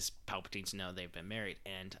 because Palpatines know they've been married,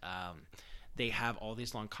 and they have all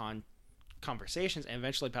these long conversations, and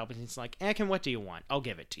eventually Palpatine's like, Anakin, what do you want? I'll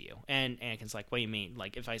give it to you. And Anakin's like, what do you mean?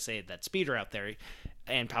 Like, if I say that speeder out there,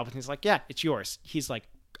 and Palpatine's like, yeah, it's yours. He's like,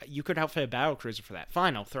 you could outfit a battlecruiser for that.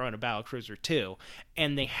 Fine, I'll throw in a battlecruiser too.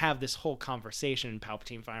 And they have this whole conversation, and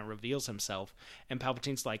Palpatine finally reveals himself. And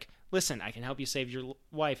Palpatine's like, listen, I can help you save your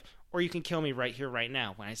wife, or you can kill me right here, right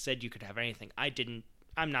now. When I said you could have anything,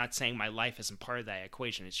 I'm not saying my life isn't part of that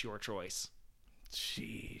equation. It's your choice.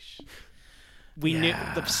 Sheesh. We knew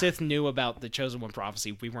the Sith knew about the Chosen One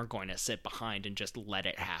prophecy. We weren't going to sit behind and just let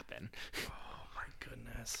it happen. Oh my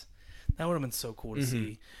goodness, that would have been so cool to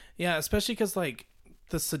see. Yeah, especially because like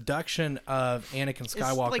the seduction of Anakin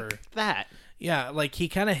Skywalker, it's like that. Yeah, like he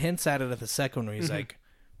kind of hints at it at the second one. Where he's like,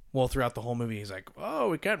 well, throughout the whole movie, he's like, "Oh,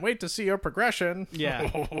 we can't wait to see your progression."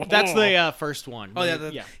 Yeah, that's the first one. Oh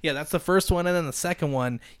yeah, that's the first one, and then the second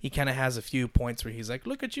one, he kind of has a few points where he's like,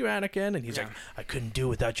 "Look at you, Anakin," and he's like, "I couldn't do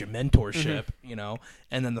without your mentorship," you know.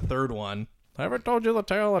 And then the third one, I ever told you the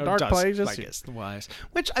tale of dark places? Like it's wise.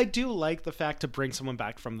 Which I do like the fact to bring someone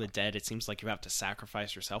back from the dead. It seems like you have to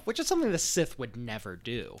sacrifice yourself, which is something the Sith would never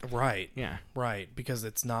do. Right. Yeah. Right. Because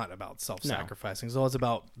it's not about self-sacrificing. It's always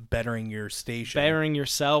about bettering your station. Bettering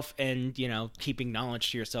yourself and, keeping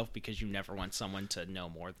knowledge to yourself because you never want someone to know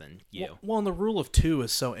more than you. Well, and the rule of two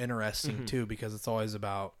is so interesting, too, because it's always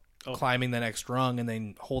about climbing the next rung and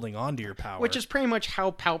then holding on to your power. Which is pretty much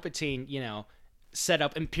how Palpatine, set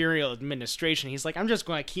up Imperial administration. He's like, I'm just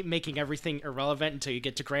going to keep making everything irrelevant until you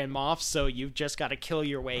get to Grand Moff, so you've just got to kill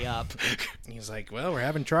your way up. He's like, well, we're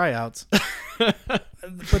having tryouts.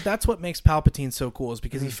 But that's what makes Palpatine so cool, is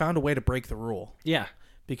because he found a way to break the rule. Yeah.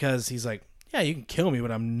 Because he's like, yeah, you can kill me,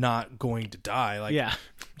 but I'm not going to die. Like, I'm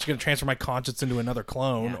just going to transfer my conscience into another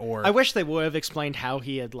clone. Or I wish they would have explained how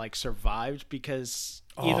he had, survived, because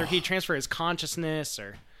either he transferred his consciousness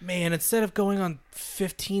or... Man, instead of going on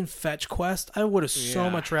 15 fetch quests, I would have so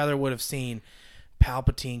much rather would have seen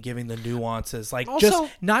Palpatine giving the nuances. Like, also,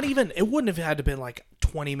 just not even, it wouldn't have had to been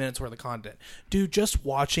 20 minutes worth of content. Dude, just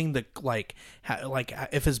watching the,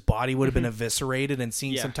 if his body would have been eviscerated and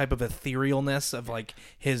seeing some type of etherealness of,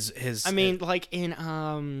 his... I mean,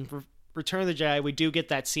 in, Return of the Jedi, we do get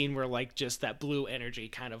that scene where, just that blue energy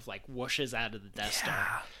kind of, whooshes out of the Death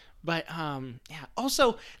Star. But,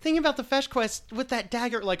 also, thinking about the fetch quest with that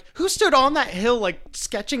dagger, who stood on that hill,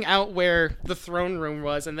 sketching out where the throne room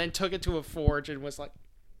was and then took it to a forge and was like,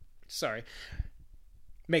 sorry,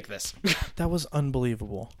 make this. That was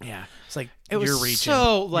unbelievable. Yeah. It's like, it was you're reaching.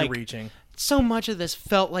 So, you're reaching. So much of this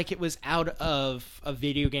felt like it was out of a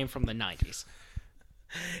video game from the 90s.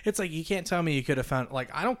 It's like, you can't tell me you could have found,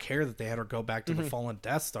 I don't care that they had her go back to the fallen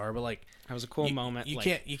Death Star, but, that was a cool moment. You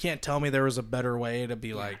can't tell me there was a better way to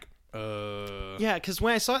be Yeah, because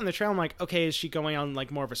when I saw it in the trailer, I'm like, okay, is she going on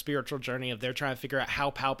more of a spiritual journey of they're trying to figure out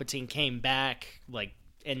how Palpatine came back,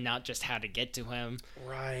 and not just how to get to him?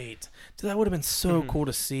 Right. Dude, that would have been so cool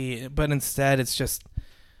to see, but instead it's just,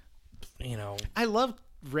 I love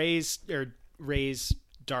Rey's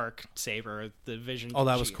dark saber, the vision. Oh,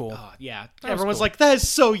 that was cool. Yeah. Everyone's like, that is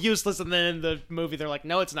so useless, and then in the movie they're like,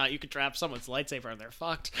 no, it's not. You could trap someone's lightsaber and they're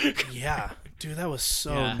fucked. Yeah. Dude, that was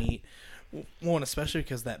so neat. Well, and especially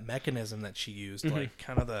because that mechanism that she used,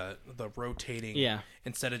 kind of the rotating,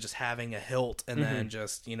 instead of just having a hilt and then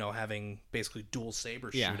just, having basically dual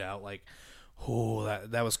saber shoot out,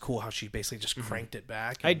 that was cool how she basically just cranked it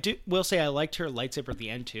back. I will say I liked her lightsaber at the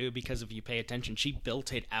end too, because if you pay attention, she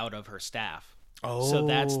built it out of her staff. Oh. So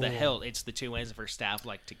that's the hilt. It's the two ends of her staff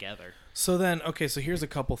together. So then, okay, so here's a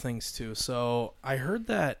couple things too. So I heard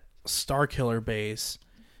that Starkiller base,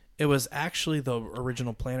 it was actually the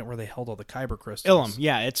original planet where they held all the kyber crystals. Ilum,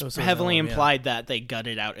 yeah. It's heavily implied that they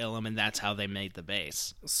gutted out Ilum, and that's how they made the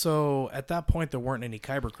base. So at that point, there weren't any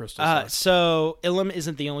kyber crystals left. So Ilum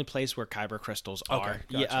isn't the only place where kyber crystals are. Okay,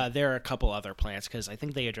 gotcha. Yeah, there are a couple other planets, because I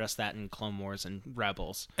think they addressed that in Clone Wars and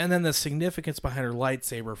Rebels. And then the significance behind her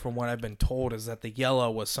lightsaber, from what I've been told, is that the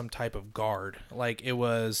yellow was some type of guard. It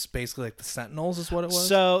was basically the Sentinels is what it was?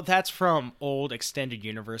 So that's from old extended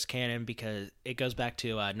universe canon, because it goes back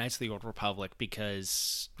to Knights of the Old Republic,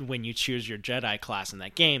 because when you choose your Jedi class in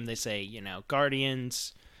that game, they say,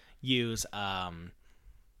 Guardians use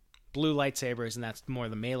blue lightsabers, and that's more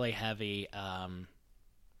the melee heavy.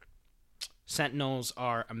 Sentinels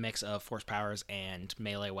are a mix of force powers and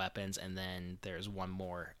melee weapons, and then there's one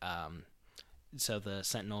more. So the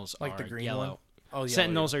Sentinels are the green yellow. One? Oh,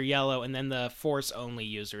 Sentinels are yellow, and then the Force-only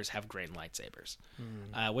users have green lightsabers,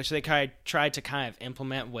 which they tried to kind of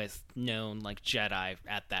implement with known Jedi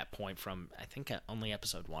at that point from, I think, only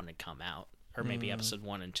Episode 1 had come out, or maybe Episode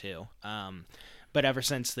 1 and 2. But ever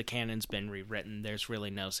since the canon's been rewritten, there's really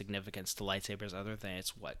no significance to lightsabers other than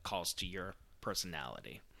it's what calls to your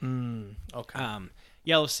personality. Okay.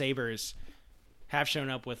 Yellow sabers have shown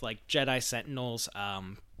up with like Jedi Sentinels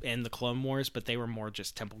in the Clone Wars, but they were more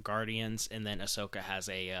just Temple Guardians, and then Ahsoka has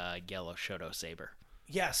a yellow Shoto saber.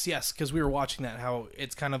 Yes, because we were watching that, how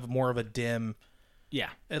it's kind of more of a dim... Yeah.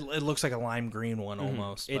 It looks like a lime green one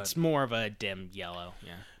almost. It's more of a dim yellow,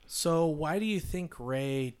 yeah. So why do you think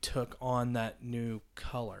Rey took on that new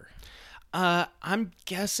color? I'm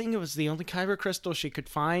guessing it was the only kyber crystal she could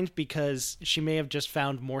find, because she may have just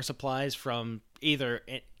found more supplies from either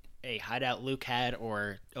a hideout Luke had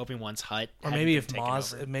or Obi-Wan's hut. Or maybe if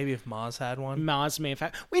Maz had one. Maz may have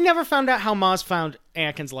had... We never found out how Maz found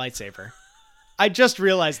Anakin's lightsaber. I just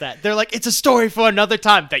realized that. They're like, it's a story for another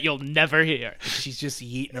time that you'll never hear. She's just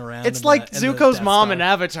yeeting around. It's like Zuko's mom in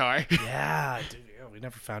Avatar. Yeah, dude. We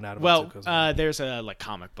never found out about Zuko's mom. There's a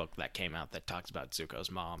comic book that came out that talks about Zuko's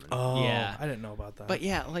mom. And, yeah. I didn't know about that. But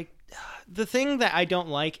yeah, like, the thing that I don't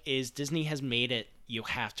like is Disney has made it, you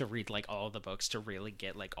have to read like all the books to really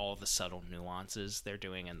get like all the subtle nuances they're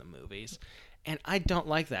doing in the movies. And I don't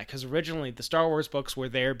like that, because originally the Star Wars books were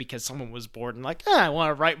there because someone was bored and like, I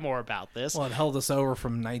want to write more about this. Well, it held us over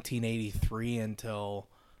from 1983 until,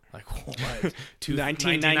 like, what?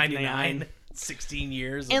 1999? 16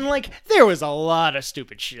 years. And, like, there was a lot of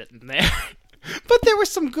stupid shit in there. But there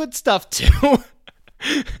was some good stuff, too.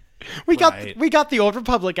 We got the Old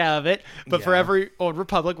Republic out of it, but for every Old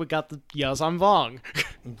Republic, we got the Yazan Vong.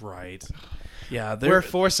 Right. Yeah. We're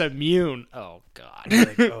Force immune. Oh, God.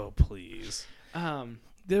 Like, oh, please.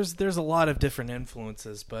 There's a lot of different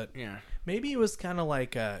influences, but yeah, maybe it was kind of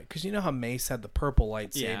like because you know how Mace had the purple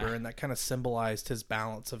lightsaber, and that kind of symbolized his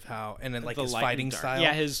balance of how, and then like his fighting style.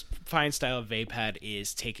 Yeah, his fighting style of Vapad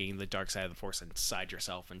is taking the dark side of the Force inside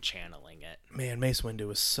yourself and channeling it. Man, Mace Windu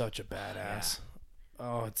was such a badass. Yeah.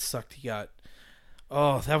 Oh, it sucked. That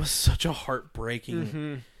was such a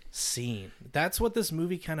heartbreaking scene. That's what this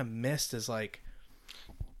movie kind of missed, is like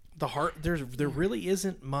the heart. There really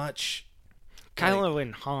isn't much. Kylo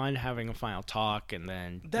and Han having a final talk, and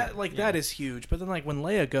then that that is huge. But then like when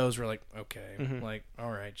Leia goes, we're like, okay, like all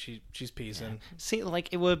right, she's peacing. Yeah. See,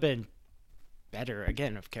 like it would have been better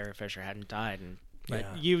again if Carrie Fisher hadn't died,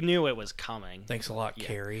 but you knew it was coming. Thanks a lot,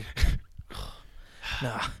 Carrie.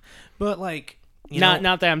 Nah, but like. Not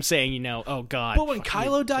that I'm saying, oh God. But when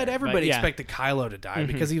Kylo died, everybody expected Kylo to die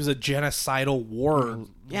because he was a genocidal war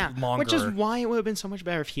monger. Which is why it would have been so much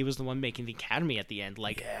better if he was the one making the academy at the end.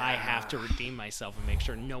 Like, I have to redeem myself and make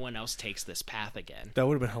sure no one else takes this path again. That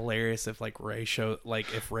would have been hilarious if like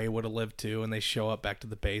if Rey would have lived too, and they show up back to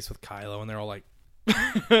the base with Kylo, and they're all like,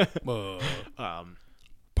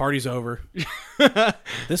 "Party's over.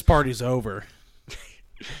 This party's over."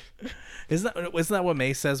 Isn't that what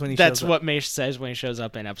Mace says when he shows up? That's what Mace says when he shows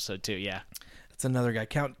up in episode 2, yeah. That's another guy.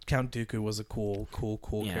 Count Dooku was a cool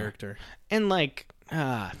character. And like,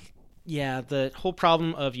 the whole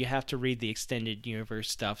problem of you have to read the extended universe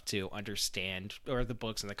stuff to understand, or the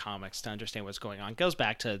books and the comics to understand what's going on, goes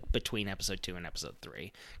back to between episode 2 and episode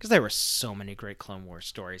 3. Because there were so many great Clone Wars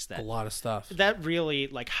stories that... A lot of stuff. That really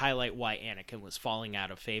like highlight why Anakin was falling out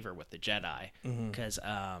of favor with the Jedi. Because...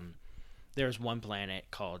 there's one planet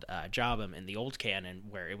called Jabum in the old canon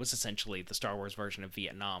where it was essentially the Star Wars version of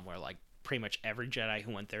Vietnam, where like pretty much every Jedi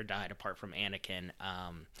who went there died apart from Anakin.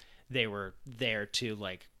 They were there to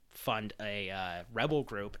like fund a rebel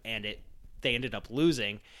group, and they ended up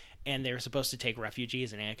losing, and they were supposed to take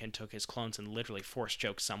refugees, and Anakin took his clones and literally force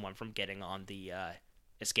choked someone from getting on the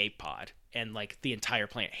escape pod, and like the entire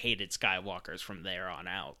planet hated Skywalkers from there on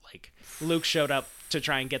out. Like Luke showed up to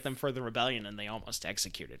try and get them for the rebellion, and they almost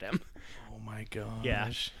executed him. Oh my gosh. Yeah.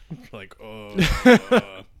 Like,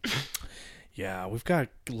 yeah, we've got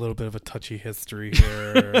a little bit of a touchy history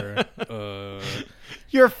here.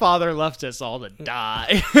 Your father left us all to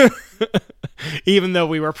die. Even though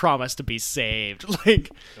we were promised to be saved.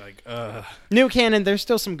 New canon, there's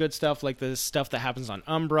still some good stuff, like the stuff that happens on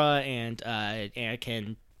Umbra, and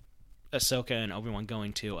Anakin, Ahsoka, and Obi-Wan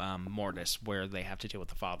going to Mortis, where they have to deal with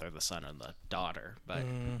the father, the son, and the daughter. But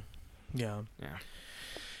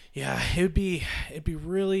it'd be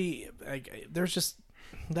really like,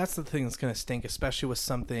 that's the thing that's gonna stink, especially with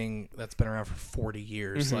something that's been around for 40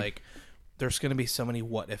 years. Like, there's going to be so many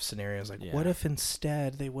what if scenarios. Like, what if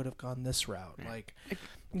instead they would have gone this route? Like,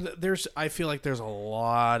 I feel like there's a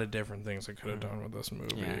lot of different things they could have done with this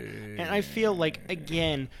movie. And I feel like,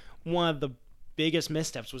 again, one of the biggest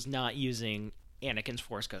missteps was not using Anakin's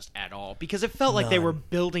Force Ghost at all, because it felt like they were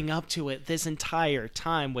building up to it this entire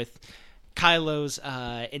time, with Kylo's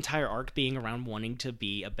entire arc being around wanting to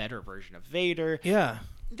be a better version of Vader. Yeah.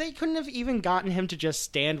 they couldn't have even gotten him to just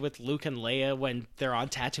stand with Luke and Leia when they're on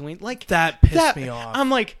Tatooine. Like That pissed me off. I'm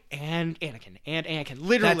like, and Anakin.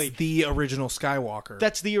 Literally, That's the original Skywalker.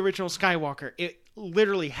 that's the original Skywalker. It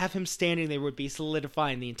literally have him standing there would be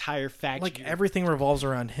solidifying the entire fact. like everything revolves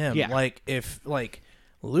around him. Yeah. Like if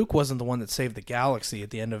Luke wasn't the one that saved the galaxy at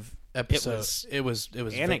the end of episode, it was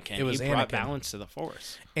Anakin. It was he brought Anakin. balance to the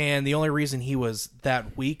Force. And the only reason he was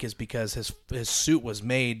that weak is because his suit was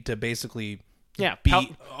made to basically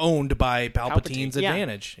be owned by Palpatine's Palpatine, yeah.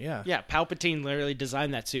 advantage. Yeah. Yeah, Palpatine literally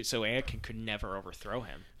designed that suit so Anakin could never overthrow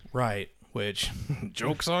him. Right. Which,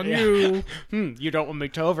 joke's on Yeah. you. You don't want me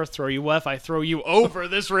to overthrow you. What if I throw you over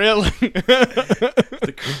this railing?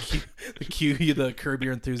 the Curb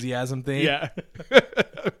Your Enthusiasm thing. Yeah.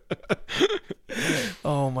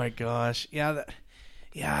 Oh my gosh. Yeah.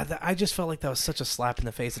 I just felt like that was such a slap in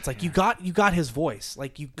the face. It's like you got his voice.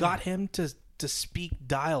 Like you got him to speak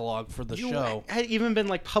dialogue for the show. Had even been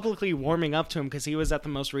like publicly warming up to him because he was at the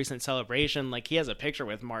most recent celebration. Like he has a picture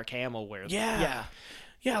with Mark Hamill where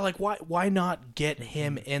Yeah, like why not get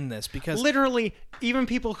him in this? Because literally even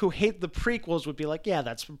people who hate the prequels would be like, yeah,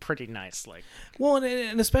 that's pretty nice. Like, well,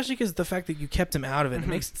 and especially because the fact that you kept him out of it, it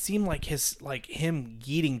makes it seem like him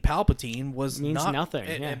yeeting Palpatine means nothing.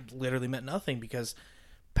 It literally meant nothing because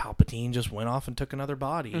Palpatine just went off and took another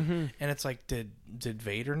body, and it's like, did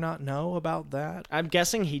Vader not know about that? I'm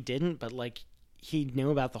guessing he didn't, but like he knew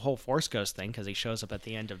about the whole Force Ghost thing because he shows up at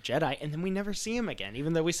the end of Jedi, and then we never see him again,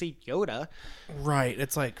 even though we see Yoda. Right.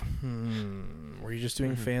 It's like, were you just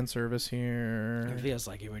doing fan service here? It feels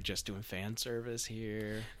like you were just doing fan service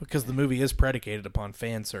here. Because the movie is predicated upon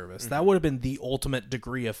fan service. That would have been the ultimate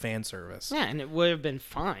degree of fan service. Yeah, and it would have been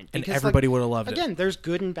fine. And because, everybody would have loved it. Again, there's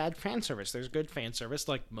good and bad fan service. There's good fan service,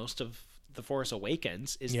 like most of The Force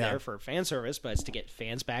Awakens is there for fan service, but it's to get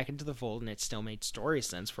fans back into the fold, and it still made story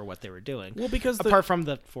sense for what they were doing. Well, because apart from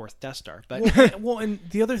the fourth Death Star, but well, and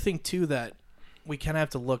the other thing too that we kind of have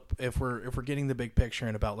to look if we're getting the big picture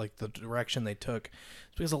and about like the direction they took,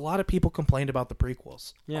 is because a lot of people complained about the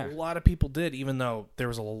prequels. Yeah, a lot of people did, even though there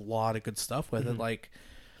was a lot of good stuff with it. Like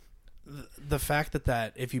the fact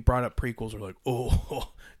that if you brought up prequels, were like,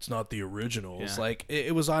 oh, it's not the originals. Yeah. Like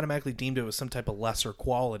it was automatically deemed it was some type of lesser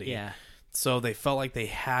quality. Yeah. So they felt like they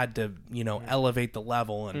had to, elevate the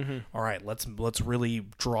level and all right, let's really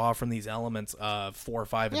draw from these elements of 4,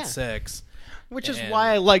 5, and 6. Which is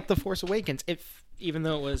why I like The Force Awakens. Even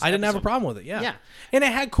though it was, I didn't have a problem with it. Yeah, and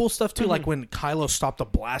it had cool stuff too, like when Kylo stopped a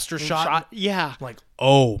blaster shot. Yeah, like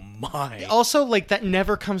oh my. Also, like that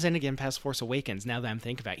never comes in again past Force Awakens. Now that I'm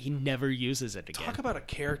thinking about it, he never uses it again. Talk about a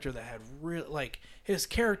character that had real his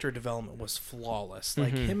character development was flawless.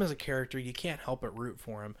 Like him as a character, you can't help but root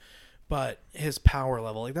for him. But his power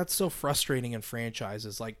level, that's so frustrating in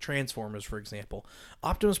franchises like Transformers, for example.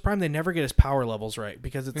 Optimus Prime, they never get his power levels right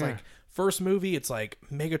because it's like first movie, it's like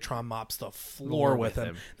Megatron mops the floor with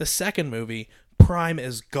him. The second movie, Prime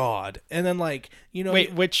is God, and then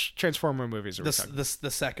wait, which Transformer movies are we talking?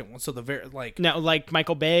 The second one. So the no, like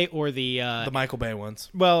Michael Bay or the Michael Bay ones.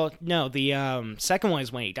 Well, no, the second one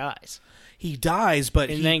is when he dies. He dies, but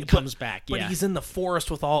and then comes back. But he's in the forest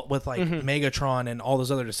with Megatron and all those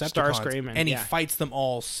other Decepticons, Starscream, and he fights them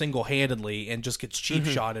all single handedly and just gets cheap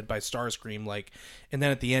shotted by Starscream. And then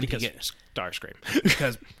at the end because he gets Starscream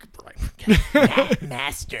because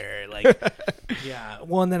master.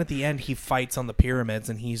 Well, and then at the end he fights on the pyramids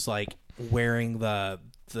and he's wearing the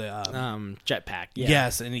jetpack. Yeah.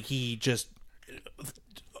 Yes, and he just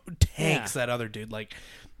tanks that other dude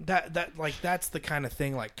that's the kind of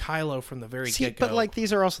thing Kylo from the very get-go. But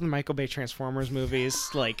these are also the Michael Bay Transformers movies.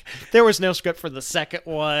 There was no script for the second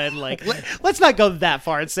one. Let's not go that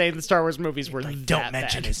far and say the Star Wars movies were don't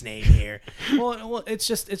mention his name here. well, it's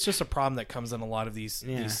just a problem that comes in a lot of these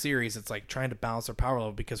series. It's trying to balance their power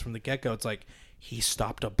level because from the get-go it's he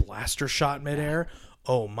stopped a blaster shot midair.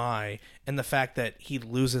 Oh my! And the fact that he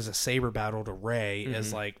loses a saber battle to Rey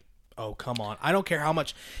is oh, come on. I don't care how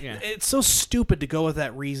much. Yeah. It's so stupid to go with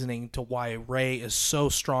that reasoning to why Rey is so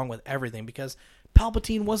strong with everything because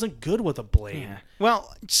Palpatine wasn't good with a blade. Yeah.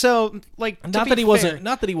 Well, so not that he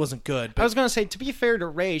wasn't good. But I was going to say, to be fair to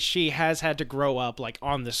Rey, she has had to grow up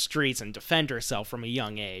on the streets and defend herself from a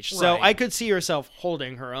young age. So I could see herself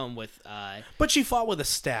holding her own with but she fought with a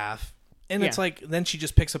staff. And it's then she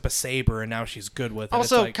just picks up a saber and now she's good with it.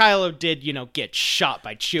 Also, Kylo did, get shot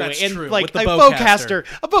by Chewie. That's and true.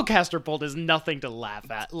 A bowcaster bolt is nothing to laugh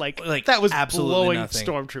at. That was blowing nothing.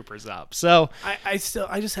 Stormtroopers up. So I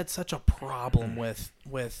just had such a problem with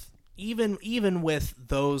even with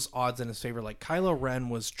those odds in his favor. Kylo Ren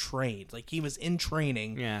was trained. He was in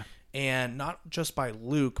training. Yeah. And not just by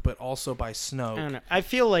Luke, but also by Snoke. I don't know. I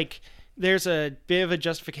feel like there's a bit of a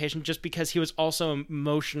justification just because he was also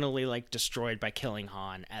emotionally like destroyed by killing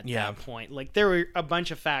Han at that point. Like there were a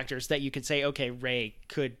bunch of factors that you could say, okay, Rey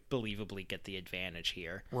could believably get the advantage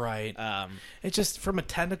here. Right. It's just from a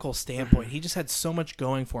technical standpoint, he just had so much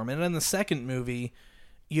going for him. And in the second movie,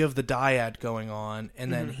 you have the dyad going on,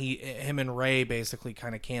 and then him and Rey basically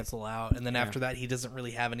kind of cancel out. And then after that, he doesn't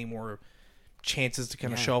really have any more chances to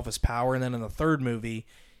kind of show off his power. And then in the third movie,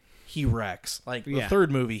 he wrecks. Like, the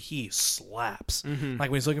third movie, he slaps. Like,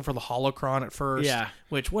 when he's looking for the holocron at first. Yeah.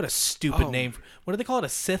 Which, what a stupid name. What do they call it? A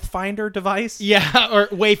Sith Finder device? Yeah, or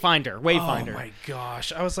Wayfinder. Oh, my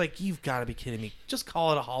gosh. I was like, you've got to be kidding me. Just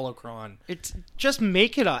call it a holocron. Just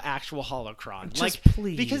make it an actual holocron. Just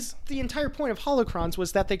please. Because the entire point of holocrons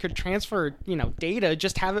was that they could transfer, data.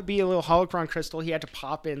 Just have it be a little holocron crystal. He had to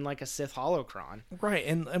pop in, like, a Sith holocron. Right,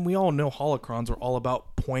 and we all know holocrons are all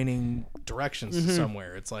about pointing directions to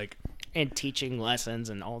somewhere. It's like... And teaching lessons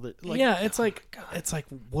and all that. Like, it's like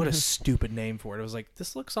what a stupid name for it. It was like,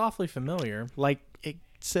 this looks awfully familiar. Like a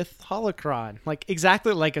Sith holocron. Like,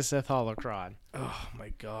 exactly like a Sith holocron. Oh, my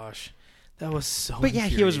gosh. That was so But yeah,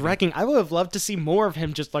 he was wrecking. I would have loved to see more of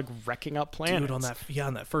him just, like, wrecking up planets. Dude,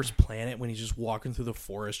 on that first planet, when he's just walking through the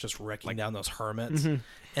forest, just wrecking down those hermits.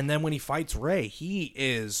 And then when he fights Rey, he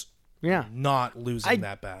is... not losing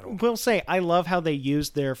that battle. I will say, I love how they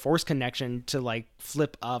used their force connection to, like,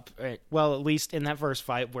 flip up. Well, at least in that first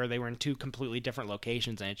fight where they were in two completely different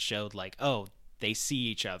locations, and it showed, like, oh, they see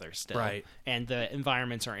each other still. Right. And the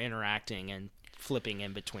environments are interacting and flipping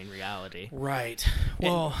in between reality. Right.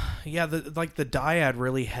 Well, the dyad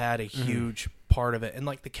really had a huge part of it. And,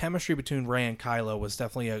 like, the chemistry between Rey and Kylo was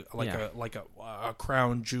definitely a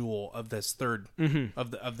crown jewel of this third,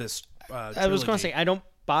 of this trilogy. I was going to say, I don't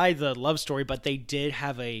buy the love story, but they did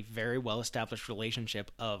have a very well-established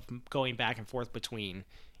relationship of going back and forth between,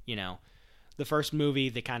 the first movie,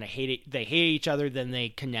 they kind of hated each other, then they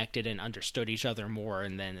connected and understood each other more,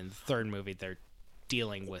 and then in the third movie, they're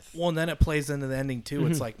dealing with... Well, and then it plays into the ending, too.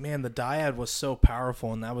 It's like, man, the dyad was so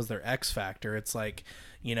powerful, and that was their X factor. It's like,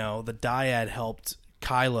 the dyad helped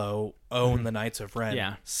Kylo own the Knights of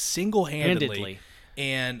Ren single-handedly.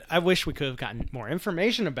 And I wish we could have gotten more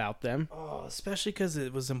information about them. Oh, especially because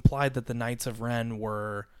it was implied that the Knights of Ren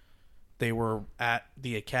were at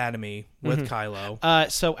the academy with Kylo.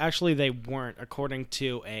 So actually, they weren't. According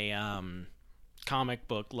to a comic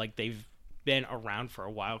book, like, they've been around for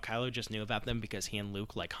a while. Kylo just knew about them because he and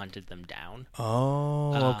Luke, like, hunted them down.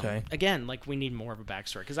 Oh, okay. Again, like, we need more of a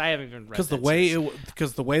backstory because I haven't even read. Because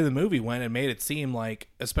the way the movie went, it made it seem like,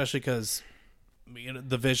 especially because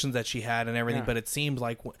the visions that she had and everything, but it seemed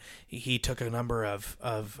like he took a number of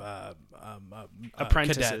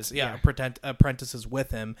apprentices, cadets, apprentices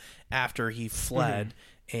with him after he fled,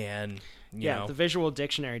 and the visual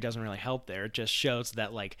dictionary doesn't really help there. It just shows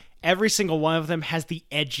that, like, every single one of them has the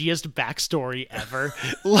edgiest backstory ever.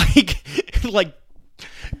 like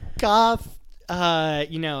Goth,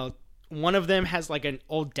 one of them has, like, an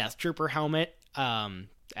old Death Trooper helmet,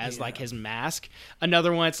 as like his mask.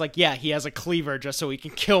 Another one, it's like, he has a cleaver just so he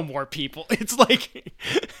can kill more people. It's like,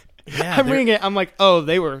 I'm reading it, I'm like, oh,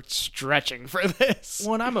 they were stretching for this.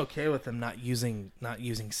 Well, and I'm okay with them not using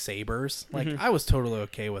sabers. Like, I was totally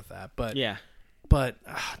okay with that. But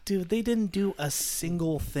dude, they didn't do a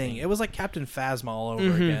single thing. It was like Captain Phasma all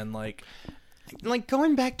over again. Like,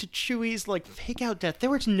 going back to Chewie's, like, fake out death, there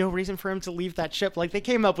was no reason for him to leave that ship. Like, they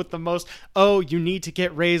came up with the most, you need to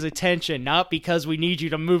get Rey's attention, not because we need you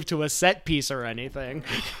to move to a set piece or anything.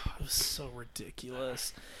 It was so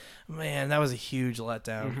ridiculous. Man, that was a huge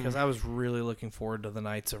letdown, because I was really looking forward to the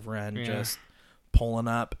Knights of Ren just pulling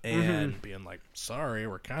up and being like, sorry,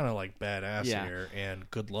 we're kind of, like, badass here, and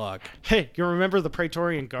good luck. Hey, you remember the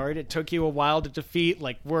Praetorian Guard? It took you a while to defeat.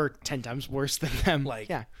 Like, we're 10 times worse than them. Like,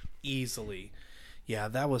 easily. Yeah,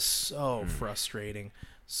 that was so frustrating.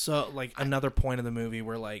 So, like, another point of the movie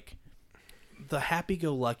where, like, the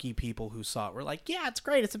happy-go-lucky people who saw it were like, yeah, it's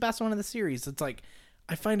great, it's the best one of the series. It's like,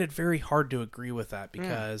 I find it very hard to agree with that,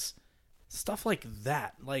 because stuff like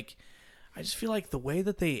that, like, I just feel like the way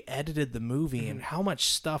that they edited the movie and how much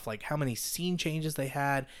stuff, like how many scene changes they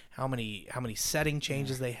had, how many setting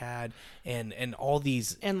changes they had, and all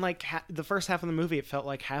these, and like the first half of the movie, it felt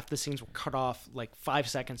like half the scenes were cut off like 5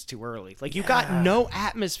 seconds too early. Like, you got no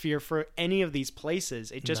atmosphere for any of these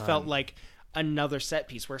places. It just felt like another set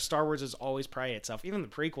piece, where Star Wars is always prided itself. Even the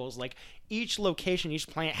prequels, like, each location, each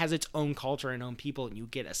planet has its own culture and own people, and you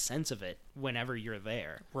get a sense of it whenever you're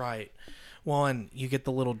there. Right. Well, and you get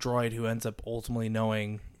the little droid who ends up ultimately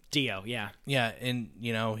knowing Dio, yeah, and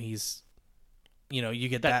he's, you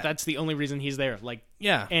get that. That's the only reason he's there, like,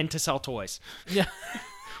 and to sell toys. Yeah.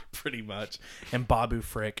 Pretty much. And Babu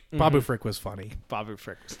Frick. Babu Frick was funny. Babu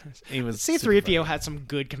Frick was nice. He was C-3PO had some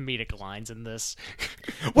good comedic lines in this.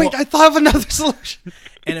 Wait, I thought of another solution.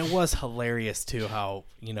 And it was hilarious too how,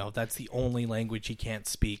 that's the only language he can't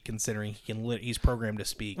speak, considering he's programmed to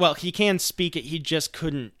speak. Well, he can speak it, he just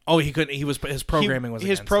couldn't. Oh, he couldn't. His programming was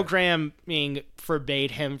his against programming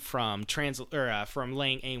forbade him from from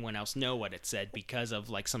letting anyone else know what it said because of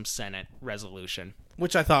like some Senate resolution,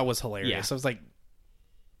 which I thought was hilarious. Yeah. I was like,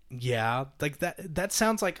 yeah, like that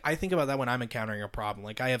sounds like, I think about that when I'm encountering a problem.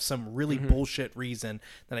 Like I have some really bullshit reason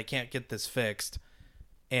that I can't get this fixed,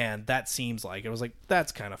 and that seems like, it was like,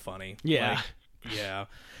 that's kind of funny. Yeah. Like, yeah.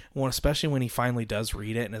 Well, especially when he finally does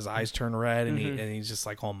read it and his eyes turn red and he's just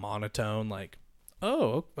like all monotone, like,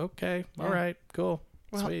 oh, okay, all right, cool,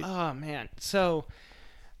 well, sweet. Oh man, so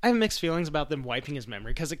I have mixed feelings about them wiping his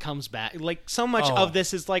memory because it comes back. Like so much of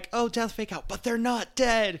this is like, oh, death fake out, but they're not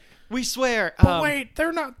dead. We swear. But wait,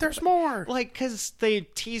 they're not. There's more. Like, because they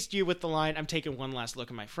teased you with the line, I'm taking one last look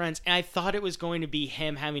at my friends. And I thought it was going to be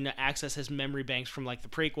him having to access his memory banks from, like, the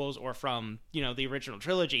prequels or from, the original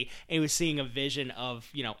trilogy. And he was seeing a vision of,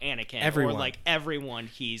 Anakin. Everyone. Or, like, everyone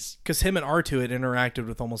he's... Because him and R2 had interacted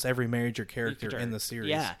with almost every major character in the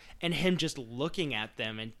series. Yeah. And him just looking at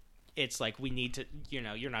them, and it's like, we need to...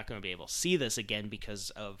 you're not going to be able to see this again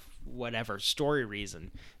because of whatever story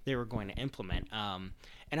reason they were going to implement.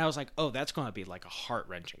 And I was like, oh, that's going to be like a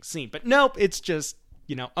heart-wrenching scene. But nope, it's just,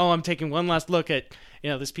 oh, I'm taking one last look at,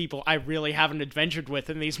 these people I really haven't adventured with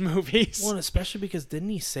in these movies. Well, and especially because didn't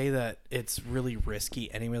he say that it's really risky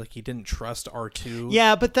anyway? Like, he didn't trust R2?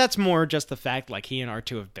 Yeah, but that's more just the fact, like, he and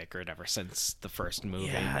R2 have bickered ever since the first movie.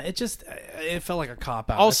 Yeah, it felt like a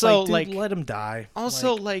cop-out. Also, it's like, dude, let him die.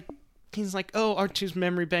 Also, like, he's like, oh, R2's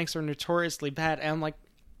memory banks are notoriously bad. And I'm like,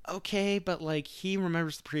 okay, but like he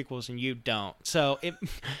remembers the prequels and you don't, so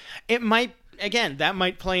it might, again, that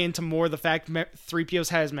might play into more the fact 3PO's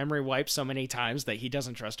had his memory wiped so many times that he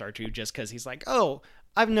doesn't trust R2 just because he's like, oh,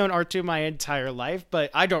 I've known R2 my entire life, but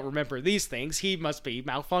I don't remember these things. He must be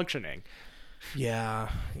malfunctioning. Yeah.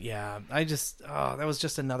 I just, that was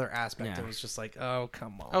just another aspect. It was just like, oh,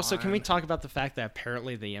 come on. Also, can we talk about the fact that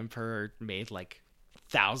apparently the Emperor made like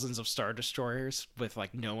thousands of Star Destroyers with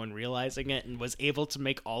like no one realizing it and was able to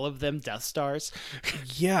make all of them Death Stars?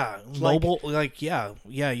 Yeah, mobile,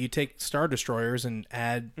 you take Star Destroyers and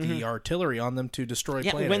add the artillery on them to destroy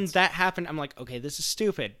planets. When that happened, I'm like, okay, this is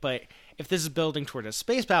stupid, but if this is building toward a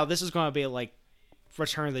space battle, this is going to be like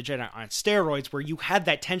Return of the Jedi on steroids, where you had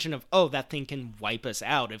that tension of, oh, that thing can wipe us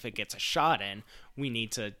out if it gets a shot in. We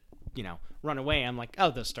need to, run away. I'm like, oh,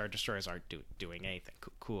 those Star Destroyers aren't doing anything.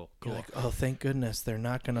 Cool. You're like, oh, thank goodness they're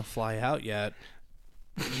not going to fly out yet.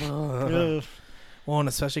 Well, and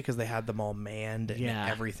especially because they had them all manned and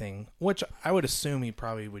everything, which I would assume he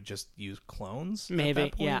probably would just use clones. Maybe, at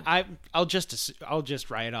that point. yeah. I'll just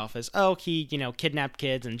write it off as, oh, he kidnapped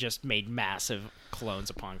kids and just made massive clones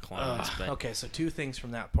upon clones. But okay, so two things from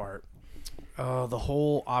that part. The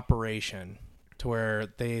whole operation to where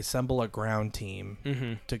they assemble a ground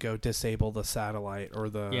team to go disable the satellite or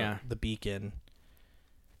the beacon,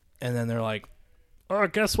 and then they're like, oh,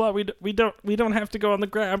 guess what? We don't have to go on the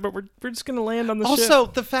ground, but we're just gonna land on the ship. Also,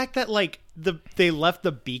 the fact that like they left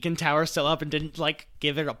the beacon tower still up and didn't like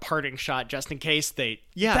give it a parting shot just in case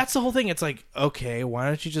that's the whole thing. It's like, okay, why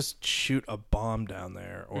don't you just shoot a bomb down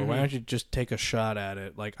there, or why don't you just take a shot at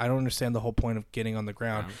it? Like, I don't understand the whole point of getting on the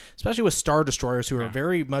ground, especially with Star Destroyers who are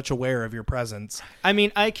very much aware of your presence. I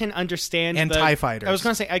mean, I can understand TIE fighters. I was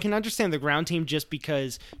gonna say I can understand the ground team just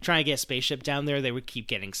because trying to get a spaceship down there, they would keep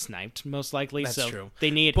getting sniped most likely. That's true. They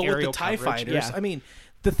need but aerial with the TIE coverage. fighters, I mean,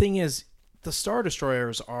 the thing is, the Star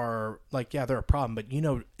Destroyers are like, yeah, they're a problem, but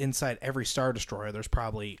inside every Star Destroyer, there's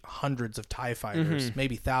probably hundreds of TIE fighters,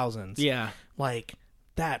 maybe thousands. Yeah. Like,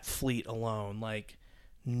 that fleet alone, like,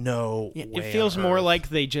 no way. It feels more like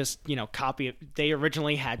they just, copy it. They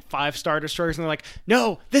originally had 5 Star Destroyers, and they're like,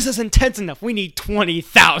 no, this is intense enough. We need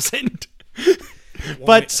 20,000.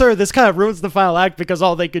 But, sir, this kind of ruins the final act because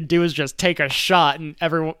all they could do is just take a shot, and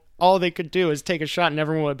all they could do is take a shot and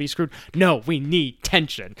everyone would be screwed. No, we need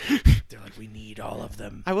tension. They're like, we need all of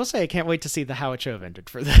them. I will say I can't wait to see how it should have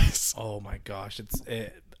ended for this. Oh my gosh,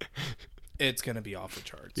 it's gonna be off the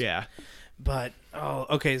charts. Yeah. But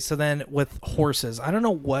okay, so then with horses, I don't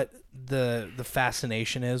know what the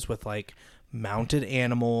fascination is with like mounted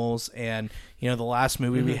animals, and the last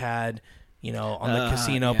movie we had, on the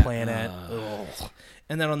casino planet.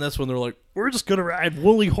 And then on this one, they're like, we're just going to ride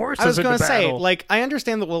woolly horses. I was going to say, like, I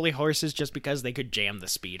understand the woolly horses just because they could jam the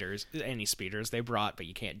speeders, any speeders they brought, but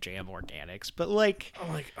you can't jam organics. But, like...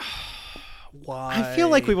 I'm like, why? I feel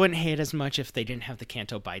like we wouldn't hate as much if they didn't have the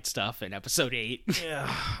Canto Bite stuff in episode 8.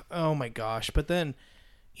 Yeah. Oh my gosh. But then,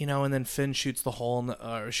 and then Finn shoots the hole in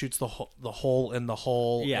the hole in the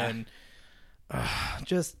hole. Yeah. And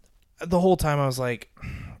just the whole time I was like,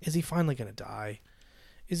 is he finally going to die?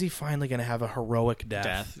 Is he finally going to have a heroic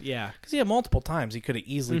death? Yeah. Because multiple times he could have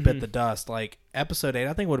easily bit the dust. Like episode 8,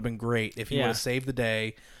 I think would have been great if he would have saved the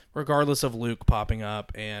day, regardless of Luke popping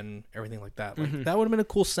up and everything like that. Like that would have been a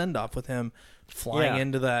cool send off with him flying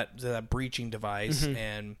into that breaching device,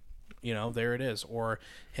 and there it is, or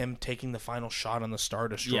him taking the final shot on the Star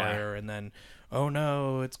Destroyer, and then oh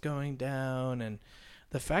no, it's going down. And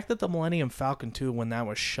the fact that the Millennium Falcon too, when that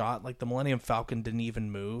was shot, like the Millennium Falcon didn't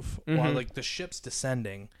even move while like the ship's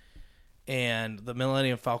descending, and the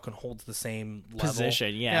Millennium Falcon holds the same level.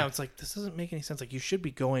 Position. Yeah, it's like this doesn't make any sense. Like you should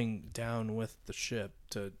be going down with the ship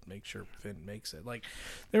to make sure Finn makes it. Like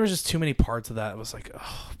there was just too many parts of that. It was like,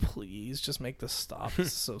 oh please, just make this stop. This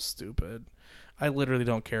is so stupid. I literally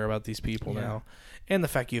don't care about these people now, and the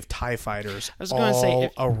fact you have TIE fighters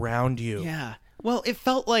around you. Yeah. Well, it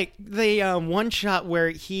felt like the one shot where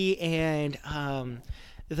he and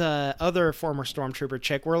the other former stormtrooper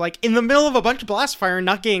chick were like in the middle of a bunch of blast fire and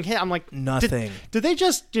not getting hit. I'm like, nothing. Did they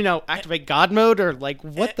just activate God mode or like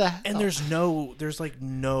what the hell? And there's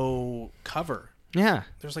no cover. Yeah.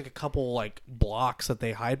 There's like a couple like blocks that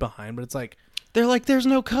they hide behind, but it's like they're like, there's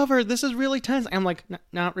no cover. This is really tense. I'm like,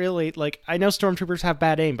 not really. Like, I know stormtroopers have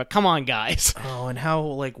bad aim, but come on, guys. Oh, and how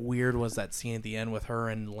like weird was that scene at the end with her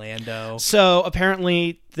and Lando? So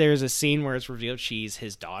apparently there's a scene where it's revealed she's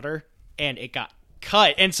his daughter, and it got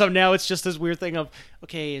cut. And so now it's just this weird thing of,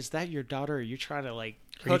 okay, is that your daughter? Or are you trying to like...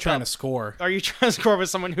 Are you trying to score? Are you trying to score with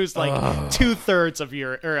someone who's like 2/3 of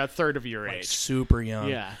your, or a third of your age? Super young.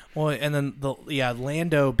 Yeah. Well, and then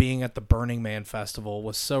Lando being at the Burning Man festival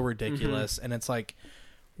was so ridiculous, and it's like,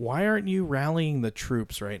 why aren't you rallying the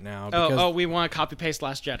troops right now? Because, we want to copy paste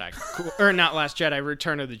Last Jedi, cool. Or not Last Jedi,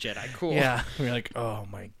 Return of the Jedi. Cool. Yeah. We're like, oh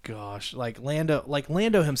my gosh, like Lando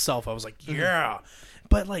himself. I was like, yeah,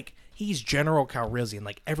 but like. He's General Calrissian.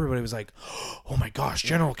 Like, everybody was like, oh my gosh,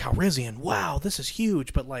 General Calrissian. Wow, this is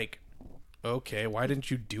huge. But, like, okay, why didn't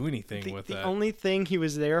you do anything with that? The only thing he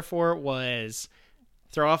was there for was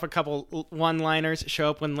throw off a couple one-liners, show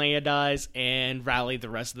up when Leia dies, and rally the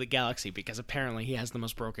rest of the galaxy, because apparently he has the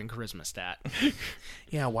most broken charisma stat.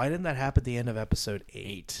 Yeah, why didn't that happen at the end of episode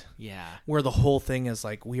 8? Yeah. Where the whole thing is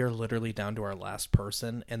like, we are literally down to our last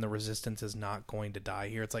person, and the Resistance is not going to die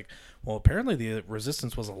here. It's like, well, apparently the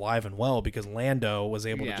Resistance was alive and well, because Lando was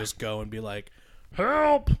able to just go and be like,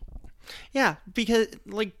 help! Yeah, because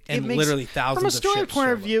like and it makes, literally thousands from a of story ships point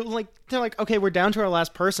of show view, like they're like, okay, we're down to our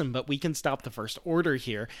last person, but we can stop the First Order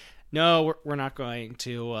here. No, we're not going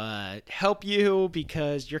to help you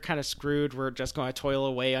because you're kind of screwed. We're just going to toil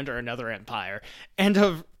away under another empire. End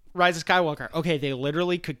of Rise of Skywalker. Okay, they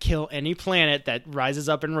literally could kill any planet that rises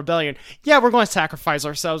up in rebellion. Yeah, we're going to sacrifice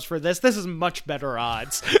ourselves for this. This is much better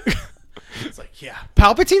odds. It's like, yeah.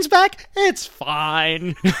 Palpatine's back? It's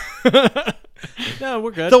fine. No,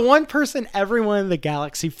 we're good. The one person everyone in the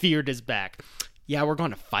galaxy feared is back. Yeah, we're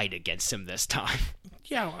going to fight against him this time.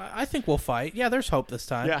 Yeah, I think we'll fight. Yeah, there's hope this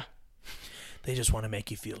time. Yeah. They just want to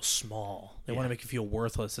make you feel small. They want to make you feel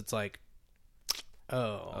worthless. It's like,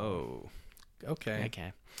 okay.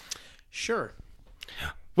 Okay. Sure.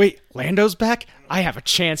 Wait, Lando's back? I have a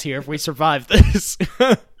chance here if we survive this.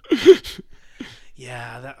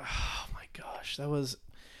 Yeah, oh my gosh, that was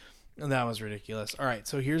ridiculous. All right,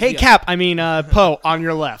 so here's Poe, on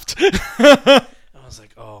your left. I was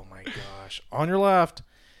like, oh my gosh, on your left.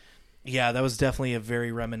 Yeah, that was definitely a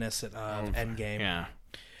very reminiscent of Endgame. Yeah.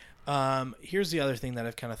 Here's the other thing that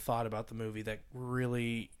I've kind of thought about the movie that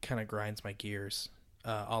really kind of grinds my gears,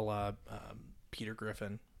 a la Peter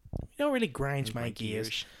Griffin. You know, really grinds my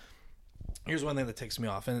gears. Here's one thing that takes me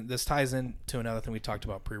off, and this ties into another thing we talked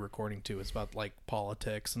about pre-recording too. It's about like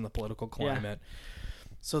politics and the political climate. Yeah.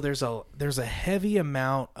 So there's a heavy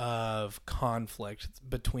amount of conflict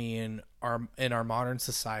in our modern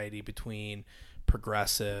society between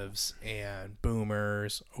progressives and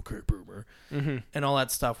boomers. Okay, boomer, and all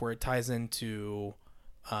that stuff where it ties into,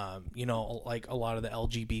 like a lot of the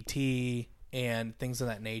LGBT and things of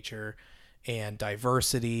that nature, and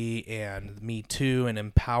diversity and Me Too and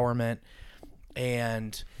empowerment.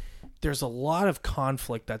 And there's a lot of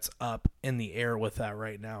conflict that's up in the air with that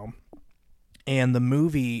right now. And the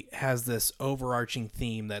movie has this overarching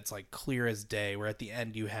theme that's like clear as day, where at the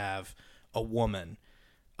end you have a woman,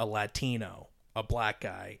 a Latino, a black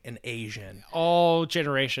guy, an Asian. All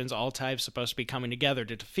generations, all types supposed to be coming together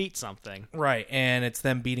to defeat something. Right. And it's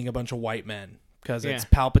them beating a bunch of white men because it's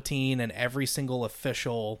Palpatine and every single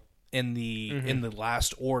official in the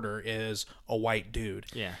last order is a white dude.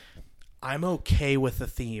 Yeah. I'm okay with the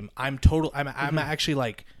theme. I'm actually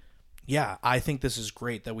like, yeah, I think this is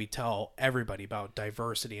great that we tell everybody about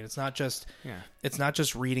diversity, and it's not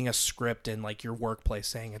just reading a script in like your workplace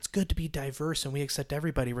saying it's good to be diverse and we accept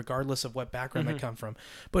everybody regardless of what background they come from.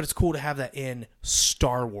 But it's cool to have that in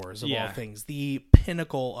Star Wars of all things, the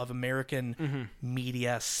pinnacle of American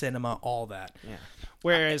media, cinema, all that. Yeah.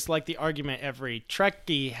 Whereas, like, the argument every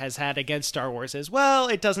Trekkie has had against Star Wars is, well,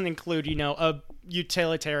 it doesn't include, a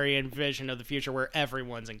utilitarian vision of the future where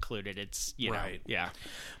everyone's included. It's, right. Yeah.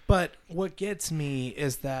 But what gets me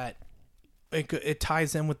is that it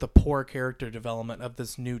ties in with the poor character development of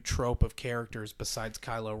this new trope of characters besides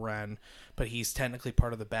Kylo Ren, but he's technically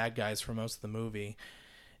part of the bad guys for most of the movie.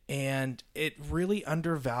 And it really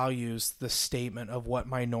undervalues the statement of what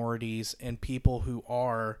minorities and people who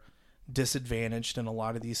are disadvantaged in a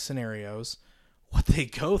lot of these scenarios, what they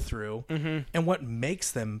go through, and what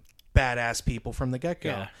makes them badass people from the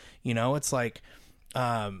get-go. Yeah. It's like,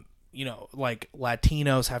 like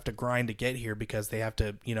Latinos have to grind to get here because they have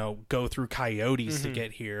to, go through coyotes to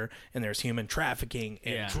get here, and there's human trafficking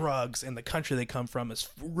and drugs, and the country they come from is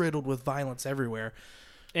riddled with violence everywhere.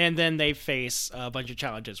 And then they face a bunch of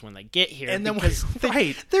challenges when they get here. And then,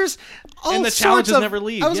 right. There's all and the sorts challenges of, never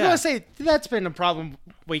leave. I was going to say, that's been a problem.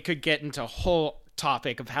 We could get into a whole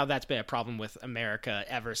topic of how that's been a problem with America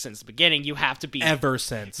ever since the beginning. You have to be... Ever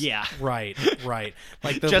since. Yeah. Right.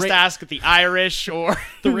 Like just ask the Irish or...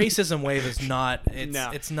 The racism wave is not...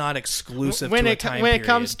 It's not exclusive when to it, a time When period. it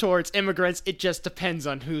comes towards immigrants, it just depends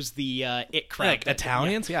on who's the it crowd. Like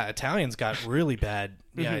Italians? Yeah, Italians got really bad...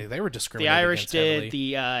 Yeah, they were discriminated The Irish against did, heavily.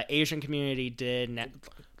 the Asian community did,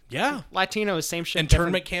 yeah. Latinos, same shit.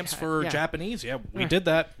 Internment camps for Japanese. Yeah, we did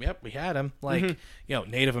that. Yep, we had them. Like,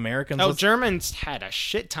 Native Americans. Oh, Germans had a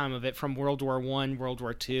shit time of it from World War I, World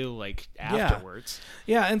War II, like, afterwards.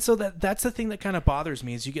 Yeah, and so that's the thing that kind of bothers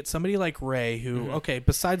me is you get somebody like Rey who, okay,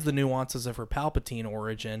 besides the nuances of her Palpatine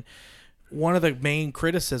origin, one of the main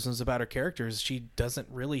criticisms about her character is she doesn't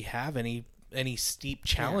really have any steep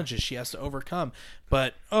challenges she has to overcome,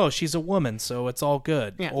 but she's a woman, so it's all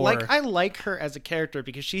good. Yeah, I like her as a character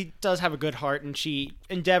because she does have a good heart and she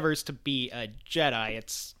endeavors to be a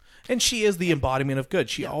Jedi. And she is the embodiment of good.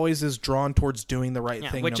 She always is drawn towards doing the right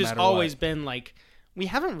thing, which no has matter always what. been like, we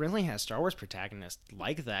haven't really had a Star Wars protagonist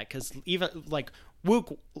like that because even like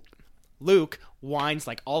Luke whines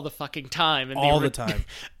like all the fucking time. And all the time.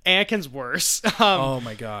 Anakin's worse. Oh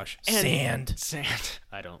my gosh. Sand.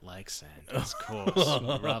 I don't like sand. It's cool.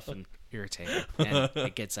 It's rough and irritating. And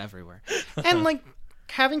it gets everywhere. And like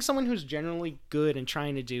having someone who's generally good and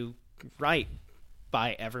trying to do right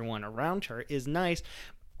by everyone around her is nice.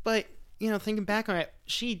 But, thinking back on it,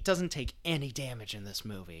 she doesn't take any damage in this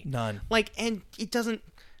movie. None. And it doesn't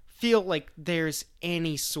feel like there's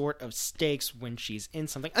any sort of stakes when she's in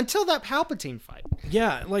something until that Palpatine fight.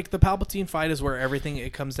 Yeah, like the Palpatine fight is where everything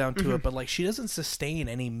it comes down to it, but like she doesn't sustain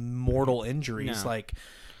any mortal injuries. No. Like,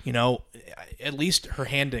 at least her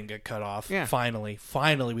hand didn't get cut off. Yeah. Finally,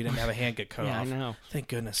 we didn't have a hand get cut off. I know. Thank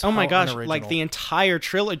goodness. Oh my How gosh! unoriginal. Like the entire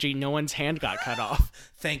trilogy, no one's hand got cut off.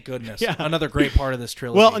 Thank goodness. Yeah. Another great part of this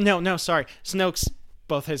trilogy. Well, no, sorry. Snoke's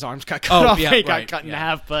both his arms got cut off. Yeah, He got cut in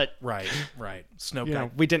half, but right.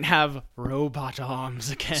 Snoke we didn't have robot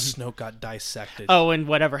arms again. Snoke got dissected. Oh, and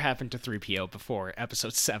whatever happened to 3PO before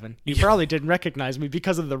Episode 7? You probably didn't recognize me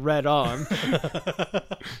because of the red arm.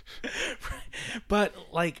 But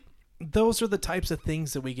like, those are the types of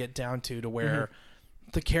things that we get down to where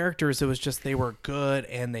the characters, it was just they were good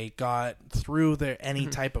and they got through any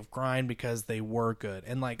type of grind because they were good.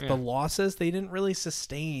 And like the losses, they didn't really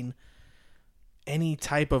sustain any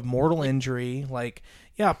type of mortal injury. Like,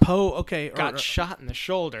 Poe, got shot in the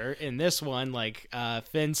shoulder. In this one, like,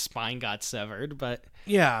 Finn's spine got severed, but...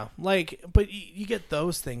 Yeah, like, but you get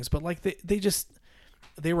those things, but like,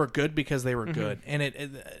 they were good because they were good. And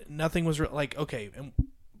it nothing was like, okay,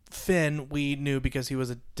 Finn, we knew because he was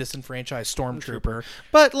a disenfranchised stormtrooper.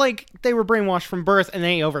 But, like, they were brainwashed from birth, and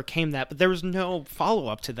they overcame that. But there was no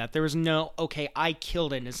follow-up to that. There was no, okay, I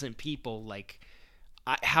killed innocent people. Like,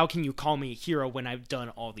 how can you call me a hero when I've done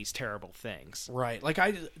all these terrible things? Right. Like,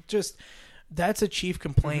 that's a chief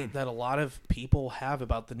complaint that a lot of people have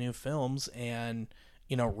about the new films. And,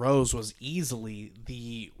 Rose was easily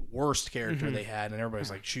the worst character they had. And everybody's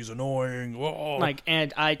like, she's annoying. Whoa. Like,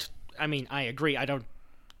 and I mean, I agree. I don't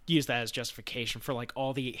use that as justification for like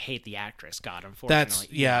all the hate the actress got. Unfortunately,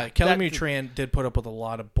 Kelly Marie Tran did put up with a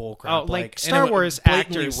lot of bullcrap. Oh, like Star Wars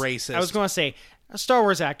actors. Racist. I was going to say Star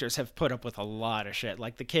Wars actors have put up with a lot of shit.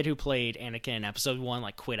 Like the kid who played Anakin in Episode 1,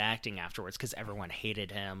 like quit acting afterwards because everyone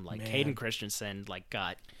hated him. Like Hayden Christensen, like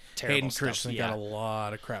got terrible Hayden stuff. Christensen got a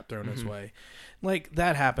lot of crap thrown his way. Like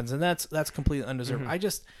that happens, and that's completely undeserved. I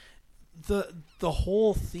just the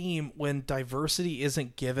whole theme when diversity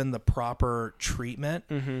isn't given the proper treatment,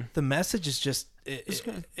 the message is just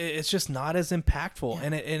it's just not as impactful,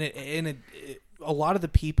 and it a lot of the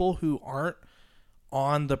people who aren't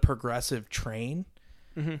on the progressive train,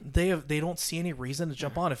 they don't see any reason to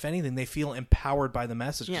jump on. If anything, they feel empowered by the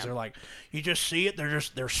message because they're like, you just see it,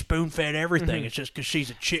 they're spoon fed everything. It's just because she's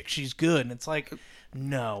a chick, she's good, and it's like,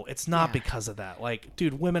 no, it's not because of that. Like,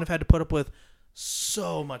 dude, women have had to put up with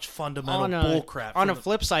so much fundamental bullcrap. On a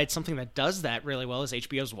flip side, something that does that really well is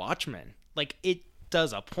HBO's Watchmen. Like, it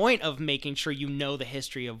does a point of making sure you know the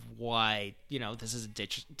history of why, this is a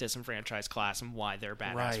disenfranchised class and why they're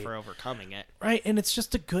badass for overcoming it. Right, and it's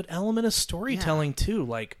just a good element of storytelling, too.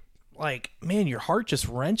 Like, man, your heart just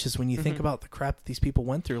wrenches when you think about the crap that these people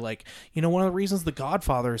went through. Like, one of the reasons The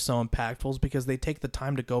Godfather is so impactful is because they take the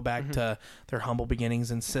time to go back to their humble beginnings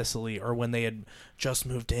in Sicily, or when they had just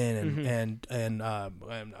moved in and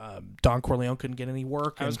Don Corleone couldn't get any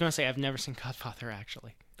work. I was going to say, I've never seen Godfather,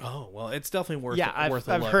 actually. Oh, well, it's definitely worth worth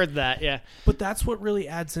a I've look. heard that, yeah. But that's what really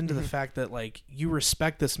adds into the fact that, like, you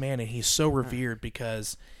respect this man and he's so revered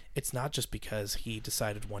because it's not just because he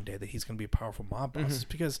decided one day that he's going to be a powerful mob boss. It's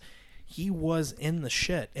because he was in the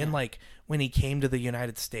shit. And like when he came to the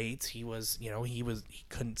United States, he was, he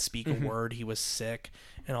couldn't speak a word. He was sick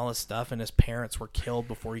and all this stuff. And his parents were killed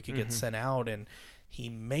before he could get sent out, and he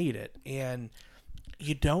made it. And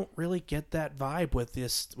you don't really get that vibe with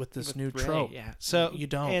this new trope. Yeah. So you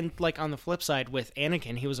don't. And like on the flip side with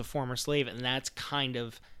Anakin, he was a former slave, and that's kind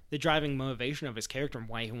of the driving motivation of his character and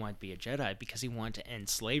why he wanted to be a Jedi, because he wanted to end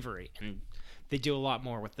slavery. And they do a lot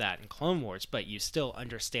more with that in Clone Wars, but you still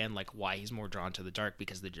understand like why he's more drawn to the dark,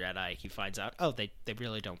 because the Jedi, he finds out, they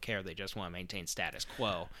really don't care. They just want to maintain status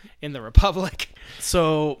quo in the Republic.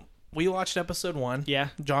 So we watched Episode 1. Yeah.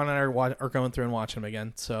 John and I are going through and watching them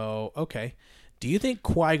again. So, okay. Do you think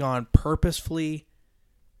Qui-Gon purposefully,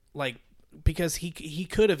 like, because he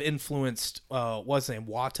could have influenced, what's his name,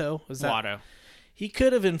 Watto? Watto. He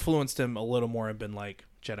could have influenced him a little more and been like,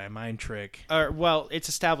 Jedi mind trick. Well, it's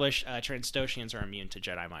established Transdotians are immune to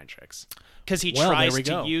Jedi mind tricks. Because he tries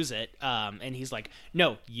to use it, and he's like,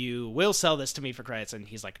 no, you will sell this to me for credits. And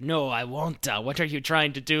he's like, no, I won't. What are you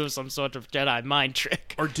trying to do? Some sort of Jedi mind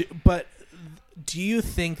trick? But do you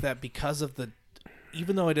think that because of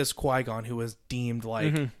even though it is Qui-Gon who is deemed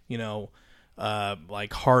like,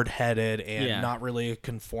 like hard-headed and not really a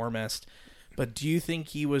conformist, but do you think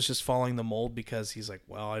he was just following the mold because he's like,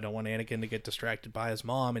 well, I don't want Anakin to get distracted by his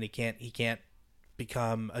mom, and he can't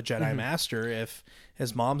become a Jedi Master if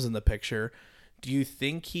his mom's in the picture? Do you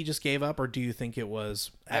think he just gave up, or do you think it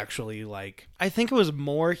was actually like... I think it was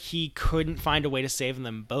more he couldn't find a way to save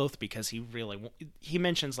them both, because he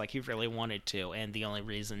mentions like he really wanted to, and the only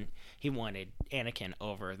reason he wanted Anakin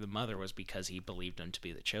over the mother was because he believed him to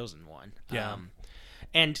be the chosen one. Yeah.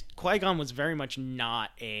 And Qui-Gon was very much not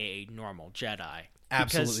a normal Jedi.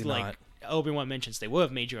 Absolutely because, not. Like Obi-Wan mentions, they would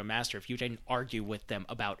have made you a master if you didn't argue with them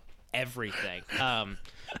about everything.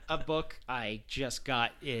 A book I just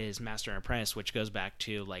got is Master and Apprentice, which goes back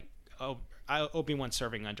to like Obi-Wan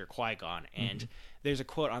serving under Qui-Gon, and there's a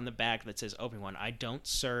quote on the back that says, Obi-Wan, I don't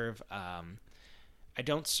serve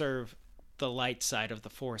the light side of the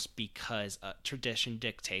Force because tradition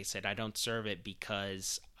dictates it. I don't serve it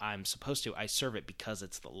because I'm supposed to. I serve it because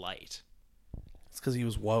it's the light. It's because he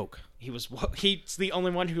was woke. He's the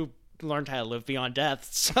only one who learned how to live beyond death,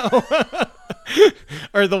 so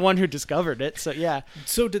or the one who discovered it. So yeah.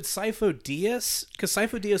 So did Sifo Dyas? Because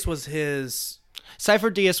Sifo Dyas was his.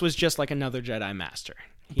 Sifo Dyas was just like another Jedi Master.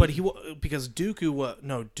 Because Dooku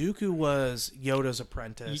was Yoda's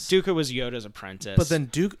apprentice. Dooku was Yoda's apprentice. But then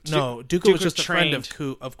Dooku was just a friend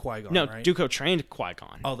of Qui-Gon. No, right? Dooku trained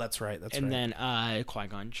Qui-Gon. Oh, that's right. And then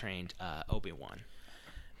Qui-Gon trained Obi-Wan.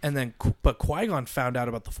 And then, but Qui-Gon found out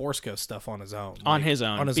about the Force Ghost stuff on his own. Because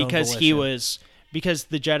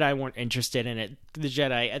the Jedi weren't interested in it. The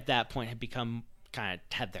Jedi at that point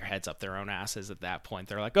had their heads up their own asses at that point.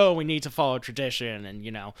 They're like, oh, we need to follow tradition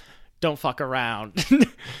and, don't fuck around.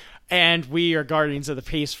 And we are guardians of the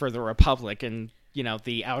peace for the Republic, and,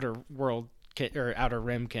 the outer world or outer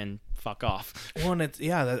rim can fuck off. Well,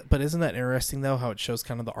 and but isn't that interesting though? How it shows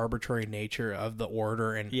kind of the arbitrary nature of the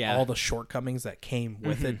Order and all the shortcomings that came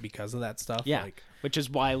with it because of that stuff. Yeah, which is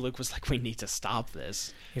why Luke was like, "We need to stop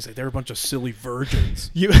this." He's like, "They're a bunch of silly virgins."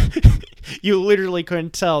 You literally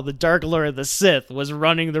couldn't tell the Dark Lord of the Sith was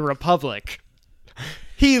running the Republic.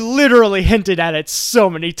 He literally hinted at it so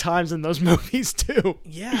many times in those movies too.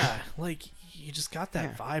 Yeah, like you just got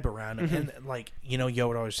that vibe around him, and like Yoda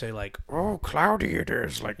would always say like, "Oh, cloudy it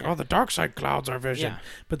is," like, "Oh, the dark side clouds our vision." Yeah.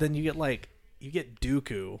 But then you get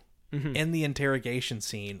Dooku in the interrogation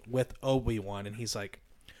scene with Obi-Wan, and he's like,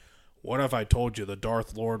 "What if I told you the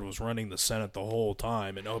Darth Lord was running the Senate the whole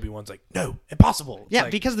time?" And Obi-Wan's like, "No, impossible." It's Yeah,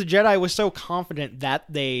 like, because the Jedi was so confident that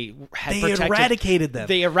they eradicated them.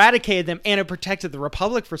 They eradicated them, and it protected the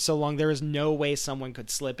Republic for so long. There is no way someone could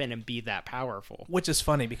slip in and be that powerful. Which is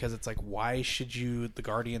funny because it's like, why should the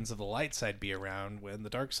Guardians of the Light Side be around when the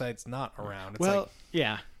dark side's not around? It's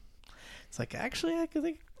it's like actually I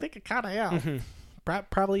think it kind of am.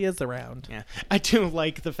 Probably is around. Yeah, I do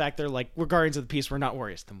like the fact they're like, we're Guardians of the Peace, we're not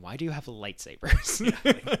warriors. Then why do you have lightsabers?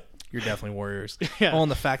 You're definitely warriors. Yeah. Well,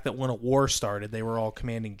 and the fact that when a war started, they were all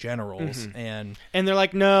commanding generals, and they're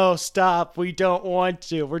like, no, stop, we don't want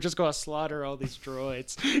to. We're just going to slaughter all these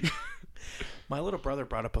droids. my little brother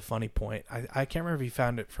brought up a funny point. I can't remember if he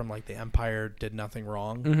found it from like the Empire Did Nothing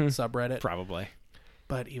Wrong subreddit. Probably.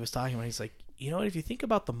 But he was talking about, he's like, if you think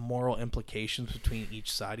about the moral implications between each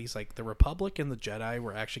side, he's like, the Republic and the Jedi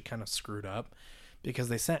were actually kind of screwed up because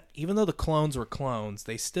they sent, even though the clones were clones,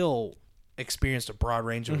 they still experienced a broad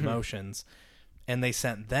range of emotions, and they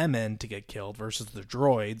sent them in to get killed versus the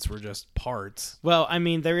droids were just parts. Well, I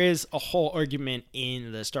mean, there is a whole argument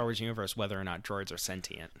in the Star Wars universe whether or not droids are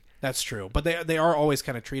sentient. That's true, but they are always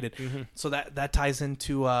kind of treated. So that ties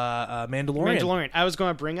into Mandalorian. I was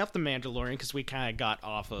going to bring up the Mandalorian because we kind of got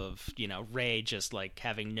off of Rey just like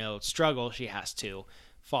having no struggle. She has to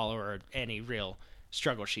follow her any real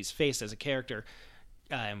struggle she's faced as a character.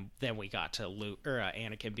 Then we got to Luke or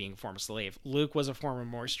Anakin being a former slave. Luke was a former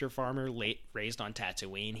moisture farmer, raised on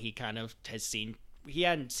Tatooine. He kind of he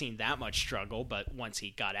hadn't seen that much struggle, but once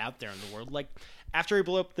he got out there in the world, like after he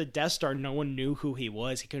blew up the Death Star, no one knew who he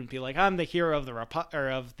was. He couldn't be like, I'm the hero of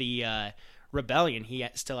the rebellion. He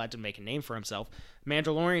still had to make a name for himself.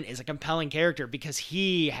 Mandalorian is a compelling character because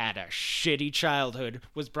he had a shitty childhood,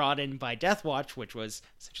 was brought in by Death Watch, which was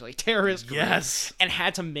essentially a terrorist group, and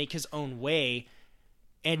had to make his own way,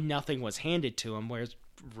 and nothing was handed to him, whereas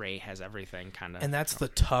Rey has everything kind of. And that's the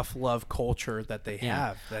tough love culture that they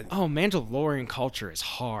have. Mandalorian culture is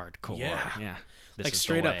hardcore. Yeah. Like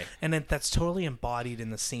straight up. And that's totally embodied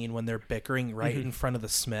in the scene when they're bickering right in front of the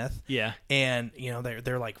smith. Yeah. And,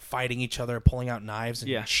 they're like fighting each other, pulling out knives.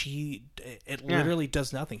 And it literally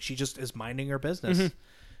does nothing. She just is minding her business.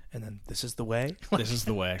 And then this is the way. This is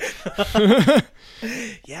the way.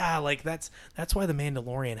 Yeah, like that's why the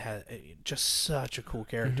Mandalorian had just such a cool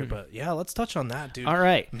character. But yeah, let's touch on that, dude. All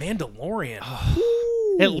right. Mandalorian.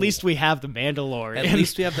 At least we have the Mandalorian. At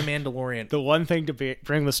least we have the Mandalorian. The one thing to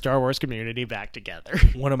bring the Star Wars community back together.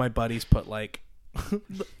 One of my buddies put like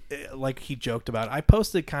he joked about it. I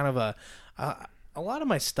posted kind of a lot of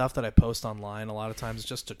my stuff that I post online a lot of times is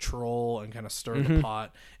just to troll and kind of stir the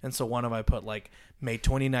pot. And so one of I put like, may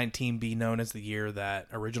 2019 be known as the year that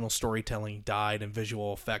original storytelling died and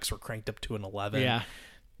visual effects were cranked up to an 11. Yeah.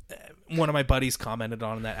 One of my buddies commented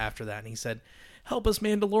on that after that, and he said, help us,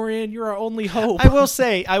 Mandalorian, you're our only hope. I will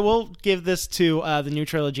say, I will give this to the new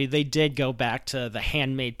trilogy. They did go back to the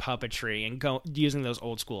handmade puppetry and using those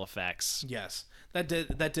old school effects. Yes, that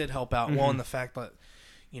did help out. Well, and the fact that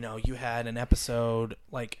you had an episode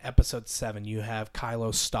like episode 7, you have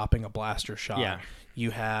Kylo stopping a blaster shot. Yeah.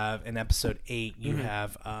 You have in episode 8, you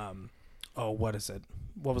have what is it?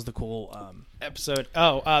 What was the cool episode?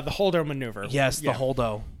 The Holdo maneuver. Yes, the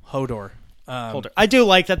Hodor. Holder. I do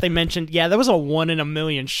like that they mentioned, that was a 1 in a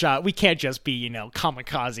million shot. We can't just be,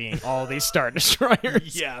 kamikazing all these Star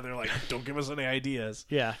Destroyers. Yeah, they're like, don't give us any ideas.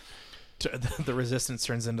 Yeah. The Resistance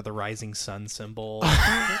turns into the rising sun symbol.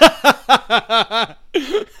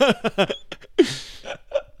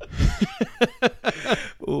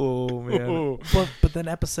 Oh, man. But then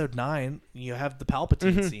episode 9, you have the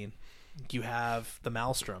Palpatine scene. You have the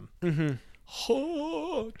Maelstrom.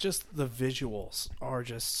 Just the visuals are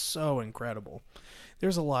just so incredible.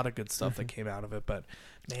 There's a lot of good stuff that came out of it, but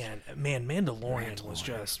man, Mandalorian was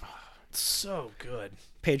just so good.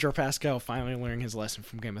 Pedro Pascal finally learning his lesson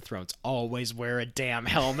from Game of Thrones. Always wear a damn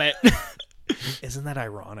helmet. Isn't that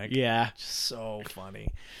ironic? Yeah. So funny.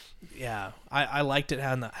 Yeah, I liked it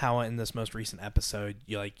how in this most recent episode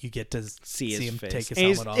you get to see him face. Take his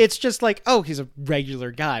helmet off. It's just like, he's a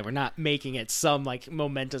regular guy. We're not making it some like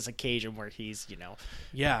momentous occasion where he's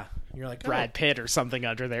yeah, you're like Brad Pitt or something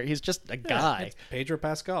under there. He's just a guy. It's Pedro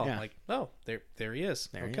Pascal. Yeah. Like, there he is.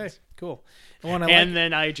 There okay, he is. cool. And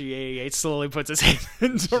then IG-88 slowly puts his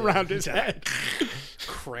hands around his head,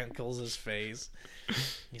 crinkles his face.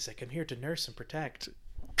 He's like, I'm here to nurse and protect.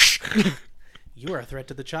 You are a threat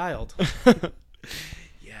to the child.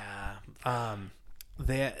 Yeah.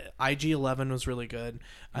 The IG-11 was really good.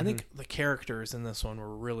 I think the characters in this one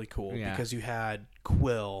were really cool because you had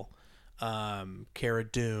Quill, Cara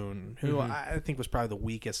Dune, who I think was probably the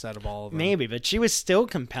weakest out of all of them. Maybe, but she was still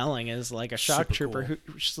compelling as like a shock Super trooper cool.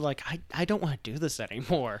 who's like, I don't want to do this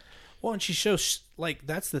anymore. Well, and she shows, like,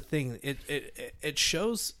 that's the thing. It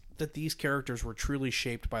shows that these characters were truly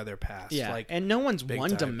shaped by their past. Yeah, Like, and no one's big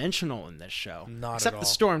one-dimensional in this show. Not except at all. the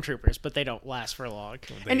stormtroopers, but they don't last for long.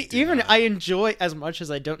 They And do even not. I enjoy, as much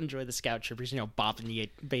as I don't enjoy the scout troopers, bopping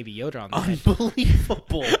Baby Yoda on the head.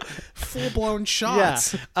 unbelievable. Full-blown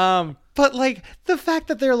shots. Yeah. But like the fact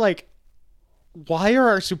that they're like, why are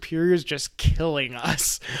our superiors just killing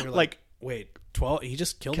us? They're like, wait, 12? He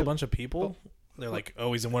just killed a bunch of people? They're like,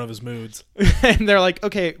 oh, he's in one of his moods. And they're like,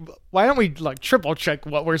 okay, why don't we like triple check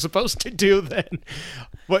what we're supposed to do then?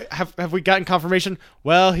 What have we gotten confirmation?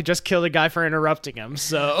 Well, he just killed a guy for interrupting him.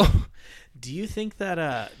 So, Do you think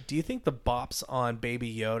that? Do you think the bops on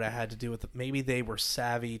Baby Yoda had to do with maybe they were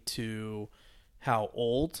savvy to how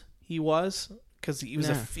old he was? Because he was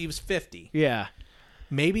he was 50. yeah.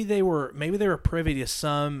 Maybe they were privy to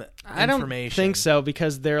some I don't information. think so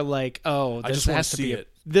because they're like, oh, this just wanna has to see be it.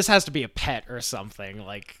 this has to be a pet or something.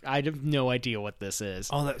 Like I have no idea what this is.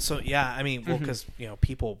 Oh, so yeah. I mean, well, because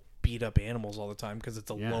people beat up animals all the time because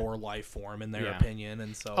it's a Yeah. lower life form in their Yeah. opinion,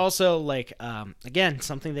 and so Also, like, again,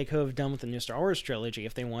 something they could have done with the new Star Wars trilogy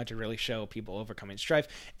if they wanted to really show people overcoming strife.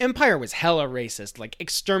 Empire was hella racist, like,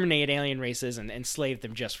 exterminate alien races and enslave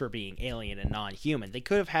them just for being alien and non-human. They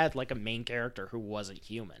could have had, like, a main character who wasn't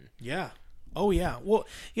human. yeah. Oh yeah. Well,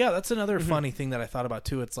 yeah. That's another funny thing that I thought about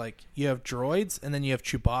too. It's like you have droids, and then you have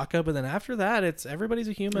Chewbacca, but then after that, it's everybody's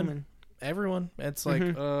a human. Everyone. It's like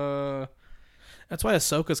that's why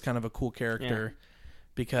Ahsoka's kind of a cool character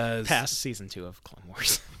because Past season 2 of Clone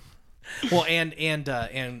Wars. well, and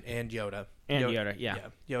Yoda. And Yoda, yeah.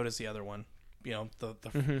 Yoda's the other one.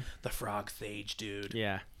 The frog sage dude.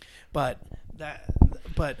 Yeah. But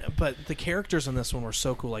the characters in this one were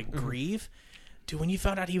so cool. Like Grieve, dude. When you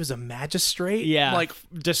found out he was a magistrate, Yeah. like,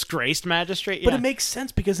 disgraced magistrate. but Yeah. it makes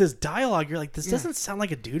sense because his dialogue. You're like, this doesn't sound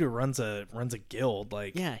like a dude who runs a guild.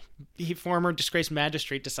 Like, Yeah. He, former disgraced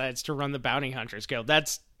magistrate, decides to run the Bounty Hunters Guild.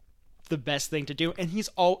 That's the best thing to do. And he's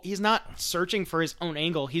not searching for his own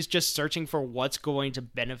angle. He's just searching for what's going to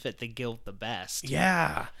benefit the guild the best.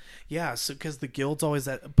 yeah. So because the guild's always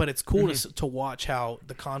that, but it's cool to watch how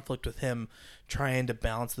the conflict with him trying to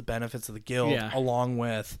balance the benefits of the guild along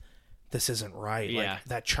with. This isn't right. Yeah. Like,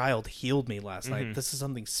 that child healed me last night. This is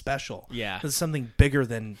something special. Yeah. This is something bigger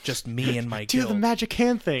than just me and my Do guild. the magic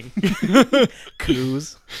hand thing.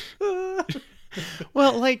 Coos.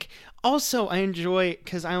 Well, like, also I enjoy,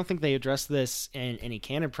 because I don't think they addressed this in any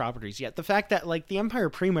canon properties yet, the fact that, like, the Empire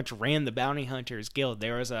pretty much ran the Bounty Hunters Guild.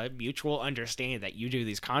 There was a mutual understanding that you do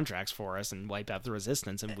these contracts for us and wipe out the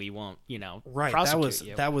resistance, and we won't, Right. prosecute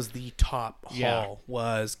you. That was the top Yeah. haul,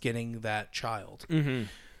 was getting that child. Mm-hmm.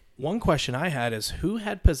 One question I had is, who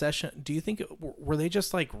had possession? Do you think were they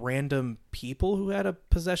just like random people who had a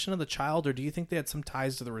possession of the child, or do you think they had some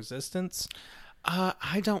ties to the resistance?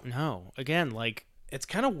 I don't know. Again, like, It's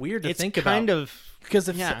kind of weird to it's think kind about of because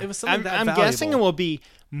if yeah. it was something I'm that guessing it valuable- will be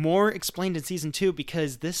more explained in season 2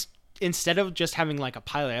 because this, instead of just having like a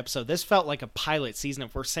pilot episode, this felt like a pilot season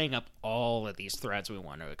if we're setting up all of these threads we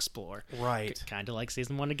want to explore. Right. Kind of like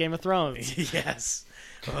season 1 of Game of Thrones. Yes.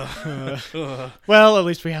 Well, at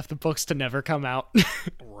least we have the books to never come out.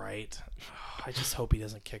 Right. I just hope he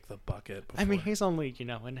doesn't kick the bucket. I mean, before- he's only,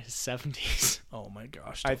 in his 70s. oh my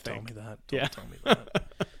gosh! I Don't tell think. me that. Yeah. Don't tell me that.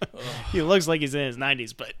 He looks like he's in his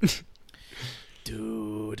 90s, but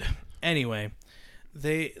Dude. Anyway,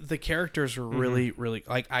 the characters were really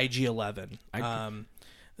like IG-11.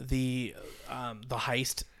 The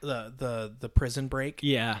heist, the prison break.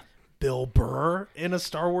 yeah. Bill Burr in a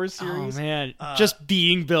Star Wars series. Oh man, just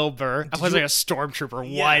being Bill Burr. I was like a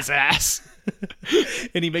stormtrooper, wise ass.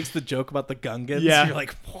 And he makes the joke about the Gungans. Yeah. You're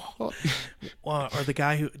like, whoa. Or the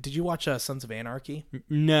guy who did you watch Sons of Anarchy?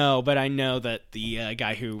 No, but I know that the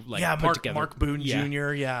guy who put together Mark Boone yeah.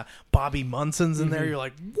 Jr. Yeah, Bobby Munson's in there. You're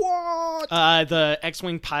like, what? The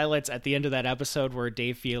X-wing pilots at the end of that episode were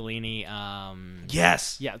Dave Fiollini.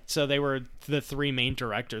 Yes. Yeah, so they were the 3 main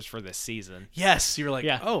directors for this season. Yes, you're like,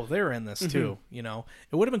 Yeah. oh, they're in this too. It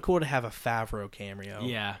would have been cool to have a Favreau cameo.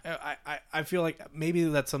 Yeah. I feel like maybe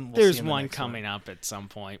that's something. There's one coming up at some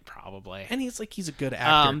point, probably. and he's a good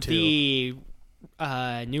actor too. The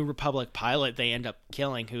New Republic pilot they end up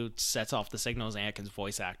killing, who sets off the signals, Anakin's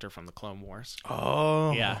voice actor from the Clone Wars.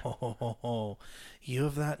 Oh, Yeah. You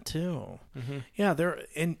have that too. Mm-hmm. Yeah,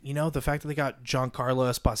 and the fact that they got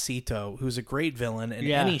Giancarlo Esposito, who's a great villain in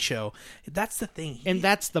any show. That's the thing, and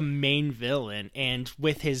that's the main villain. And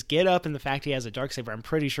with his get up and the fact he has a darksaber, I'm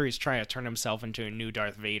pretty sure he's trying to turn himself into a new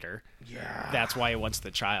Darth Vader. Yeah, that's why he wants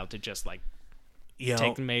the child to just like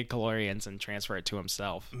take the midichlorians and transfer it to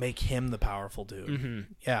himself, make him the powerful dude. Mm-hmm.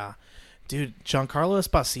 Yeah. Dude, Giancarlo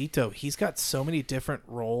Esposito, he's got so many different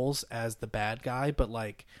roles as the bad guy, but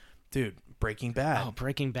like, dude, Breaking Bad. Oh,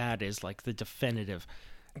 Breaking Bad is like the definitive.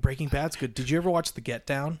 Breaking Bad's good. Did you ever watch The Get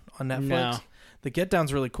Down on Netflix? No. The Get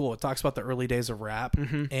Down's really cool. It talks about the early days of rap,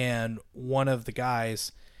 and one of the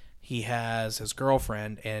guys, he has his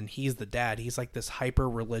girlfriend, and he's the dad. He's like this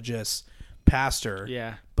hyper-religious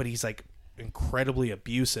pastor, but he's like incredibly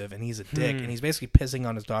abusive, and he's a dick, and he's basically pissing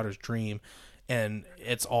on his daughter's dream. And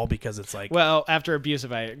it's all because it's like... Well, after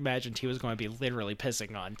abusive, I imagined he was going to be literally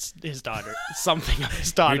pissing on his daughter. Something on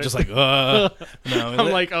his daughter. You're just like, no.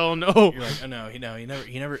 I'm like, oh, no. You're like, oh, no,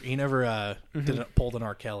 he never did pulled an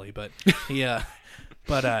R. Kelly, but he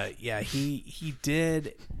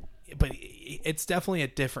did... But it's definitely a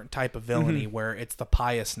different type of villainy where it's the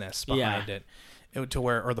piousness behind it,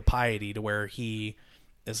 or the piety, to where he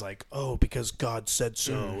is like, oh, because God said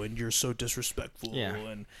so, and you're so disrespectful,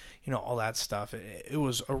 and all that stuff. It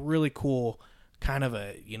was a really cool kind of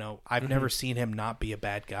a, I've never seen him not be a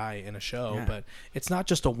bad guy in a show, but it's not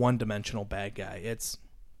just a one-dimensional bad guy.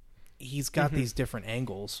 He's got these different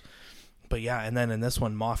angles. But yeah, and then in this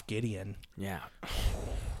one, Moff Gideon. Yeah.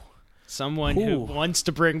 Someone who wants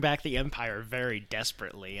to bring back the Empire very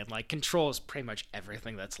desperately and like controls pretty much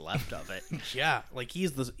everything that's left of it. Yeah, like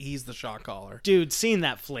he's the shot caller. Dude, seeing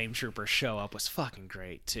that flame trooper show up was fucking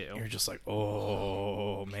great too. You're just like,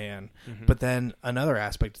 oh man. But then another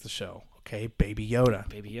aspect of the show, okay, Baby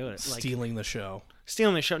Yoda. Stealing the show.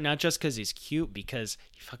 Stealing the show, not just because he's cute, because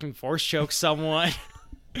he fucking force chokes someone.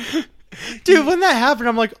 Dude, when that happened,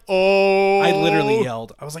 I'm like, oh. I literally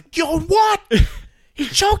yelled. I was like, yo, what? He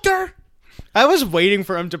choked her. I was waiting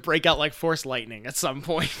for him to break out like force lightning at some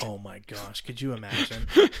point. Oh my gosh, could you imagine?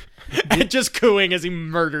 And just cooing as he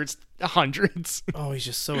murders hundreds. Oh, he's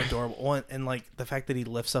just so adorable. And like the fact that he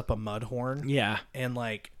lifts up a mud horn. Yeah. And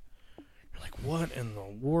like, you're like, what in the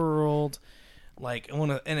world? Like,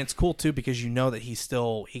 and it's cool too because that he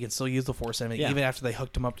can still use the force even after they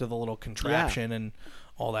hooked him up to the little contraption and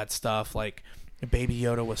all that stuff. Like, Baby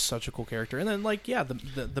Yoda was such a cool character. And then, like, yeah, the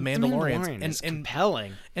Mandalorians. And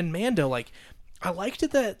compelling. And Mando, like, I liked it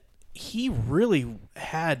that he really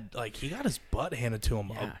had, like, he got his butt handed to him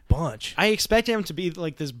a bunch. I expected him to be,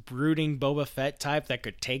 like, this brooding Boba Fett type that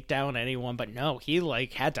could take down anyone. But no, he,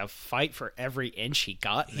 like, had to fight for every inch he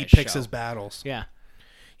got in He picks show. His battles. Yeah.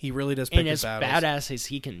 He really does pick his battles. And as badass as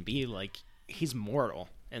he can be, like, he's mortal.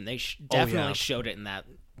 And they definitely showed it in that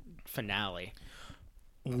finale.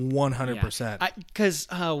 100%. Because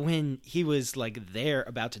when he was like there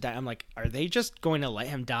about to die, I'm like, are they just going to let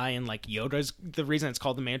him die? And like Yoda's, the reason it's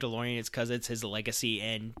called the Mandalorian is because it's his legacy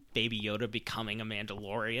and Baby Yoda becoming a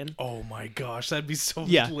Mandalorian. Oh my gosh, that'd be so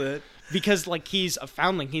lit. Because like he's a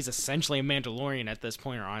foundling, he's essentially a Mandalorian at this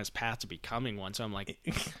point, or on his path to becoming one. So I'm like,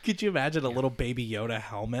 could you imagine a little Baby Yoda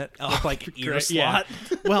helmet with like ear slot?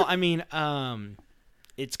 Yeah. Well, I mean,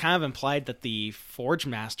 it's kind of implied that the Forge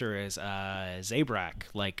Master is Zabrak,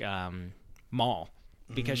 like Maul,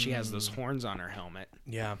 because she has those horns on her helmet.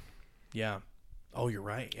 Yeah. Oh, you're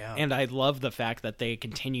right, yeah. And I love the fact that they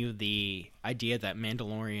continue the idea that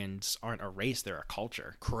Mandalorians aren't a race, they're a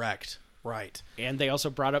culture. Correct. Right. And they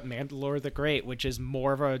also brought up Mandalore the Great, which is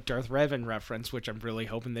more of a Darth Revan reference, which I'm really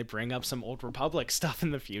hoping they bring up some Old Republic stuff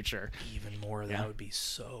in the future. Even more, that would be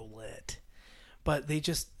so lit. But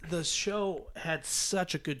the show had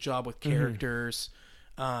such a good job with characters,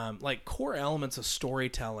 like core elements of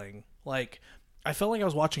storytelling. Like, I felt like I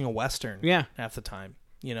was watching a Western half the time,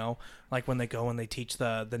 like when they go and they teach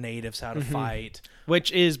the natives how to fight.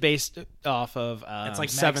 Which is based off of it's like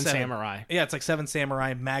Seven Samurai. Yeah, it's like Seven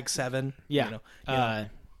Samurai, Mag 7. Yeah.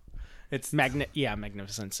 It's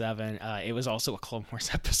Magnificent Seven. It was also a Clone Wars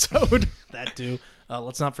episode. That too.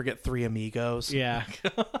 Let's not forget Three Amigos. Yeah.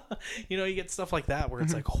 You get stuff like that where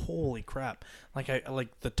it's like, holy crap. Like I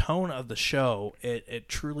like the tone of the show, it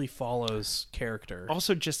truly follows character.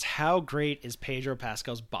 Also, just how great is Pedro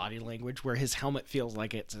Pascal's body language, where his helmet feels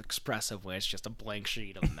like it's expressive when it's just a blank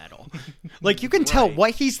sheet of metal. Like you can tell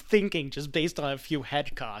what he's thinking just based on a few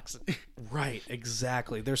head cocks. Right,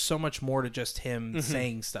 exactly. There's so much more to just him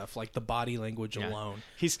saying stuff, like the body language alone.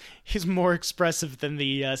 He's more expressive than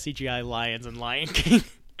the CGI lions in Lion King.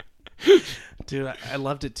 Dude, I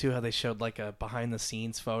loved it too how they showed like a behind the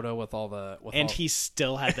scenes photo with all the He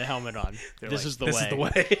still had the helmet on. This is the way. This is the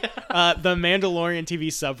way. The Mandalorian TV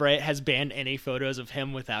subreddit has banned any photos of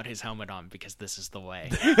him without his helmet on because this is the way.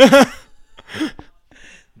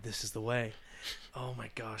 This is the way. Oh my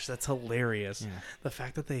gosh, that's hilarious. Yeah. The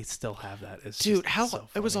fact that they still have that is Dude, just how so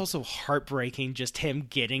it was funny. also heartbreaking just him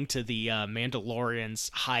getting to the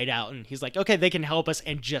Mandalorians hideout and he's like, okay, they can help us,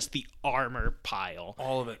 and just the armor pile.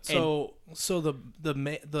 all of it. So the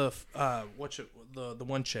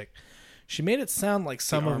one chick, she made it sound like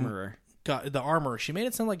some of them armorer. got the armor. She made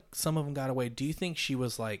it sound like some of them got away. Do you think she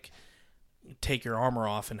was like, take your armor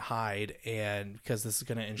off and hide, and because this is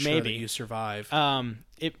going to ensure Maybe. that you survive?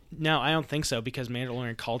 No, I don't think so, because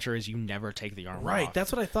Mandalorian culture is you never take the armor Right, off.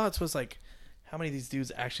 that's what I thought. So it was like, how many of these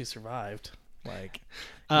dudes actually survived? Like,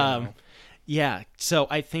 Yeah, so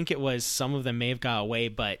I think it was some of them may have got away,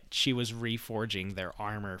 but she was reforging their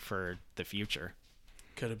armor for the future.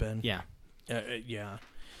 could have been. Yeah. Yeah.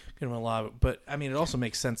 Could have been a lot of, but I mean, it also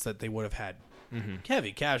makes sense that they would have had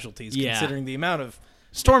heavy casualties Yeah. considering the amount of.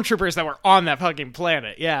 Stormtroopers that were on that fucking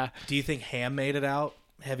planet, yeah. Do you think Ham made it out?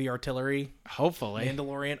 Heavy artillery, Hopefully.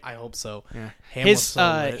 Mandalorian. I hope so. Yeah. Ham was His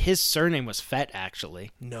so lit. his surname was Fett,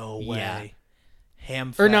 actually. No way. Yeah. Ham.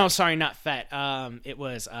 Or Fett. no, sorry, not Fett. It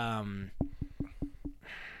was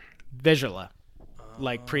Vizsla.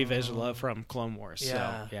 Like pre-Vizsla from Clone Wars.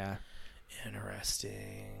 Yeah. So, yeah.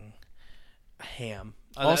 Interesting. Ham.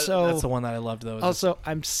 Also- that's the one that I loved though. Also,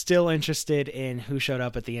 I'm still interested in who showed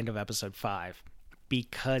up at the end of episode 5.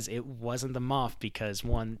 Because it wasn't the Moff, because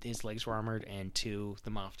 1, his legs were armored, and 2, the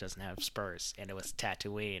Moff doesn't have spurs, and it was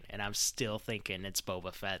Tatooine, and I'm still thinking it's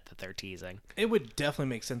Boba Fett that they're teasing. It would definitely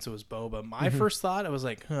make sense. It was Boba. My first thought, I was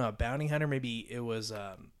like, bounty hunter. Maybe it was.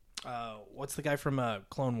 What's the guy from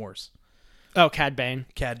Clone Wars? Oh, Cad Bane.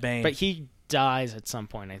 Cad Bane. But he dies at some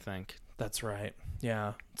point, I think. That's right.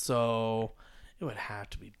 Yeah. So it would have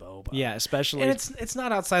to be Boba. Yeah, especially... And it's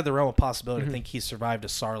not outside the realm of possibility to think he survived a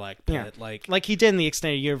Sarlacc pit. Yeah. Like Like he did in the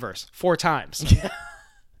extended universe 4 times.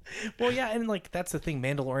 well, yeah, and like that's the thing.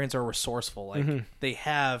 Mandalorians are resourceful. Like they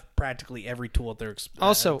have practically every tool at their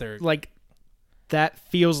Also, their, like, that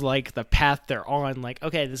feels like the path they're on. Like,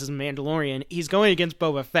 okay, this is Mandalorian. He's going against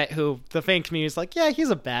Boba Fett, who the fan community is like, yeah, he's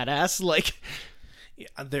a badass. Like, yeah,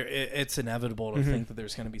 it's inevitable to think that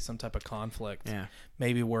there's going to be some type of conflict. Yeah.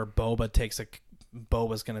 Maybe where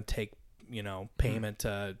Boba's going to take payment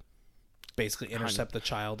to basically intercept the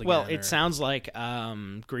child again. well, it sounds like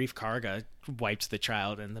Grief Karga wiped the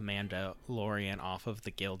child and the Mandalorian off of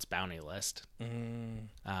the guild's bounty list.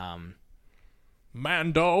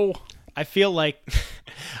 Mando. I feel like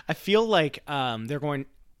they're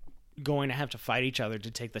going to have to fight each other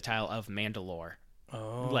to take the title of Mandalore.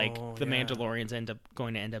 Oh, Like the yeah. Mandalorians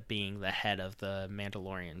going to end up being the head of the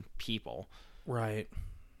Mandalorian people. Right.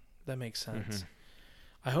 That makes sense.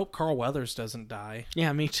 I hope Carl Weathers doesn't die.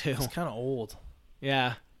 Yeah, me too. He's kind of old.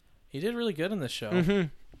 Yeah. He did really good in this show.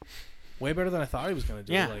 Way better than I thought he was going to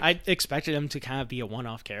do. Yeah, Like, I expected him to kind of be a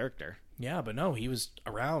one-off character. yeah, but no, he was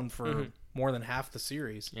around for more than half the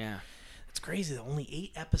series. Yeah. It's crazy. Only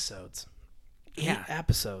 8 episodes. 8 Yeah.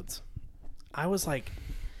 episodes. I was like,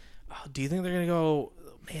 oh, do you think they're going to go,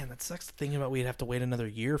 man, that sucks thinking about we'd have to wait another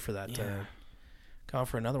year for that to come out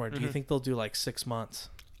for another one. Do you think they'll do like 6 months?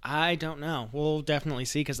 I don't know. We'll definitely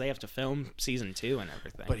see because they have to film season 2 and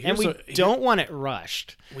everything. But and we don't want it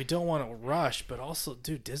rushed. We don't want to rush, but also,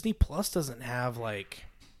 dude, Disney Plus doesn't have like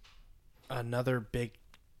another big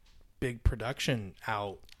production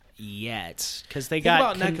out Yet. Because they Think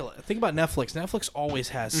got... about Netflix. Netflix always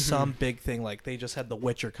has some big thing. Like they just had The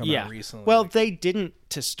Witcher come out recently. Well, they didn't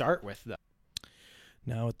to start with, though.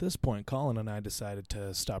 Now, at this point, Collin and I decided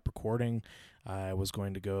to stop recording. I was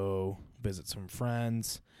going to go visit some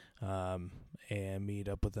friends and meet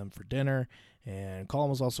up with them for dinner. And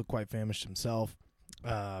Collin was also quite famished himself.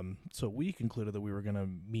 So we concluded that we were going to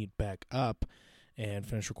meet back up and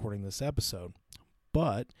finish recording this episode.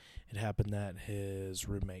 But it happened that his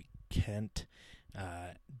roommate, Kent,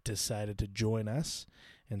 decided to join us.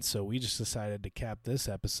 And so we just decided to cap this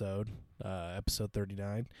episode, episode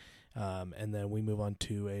 39. And then we move on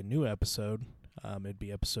to a new episode. It'd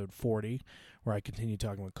be episode 40, where I continue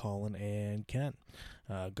talking with Collin and Kent.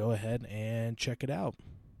 Go ahead and check it out.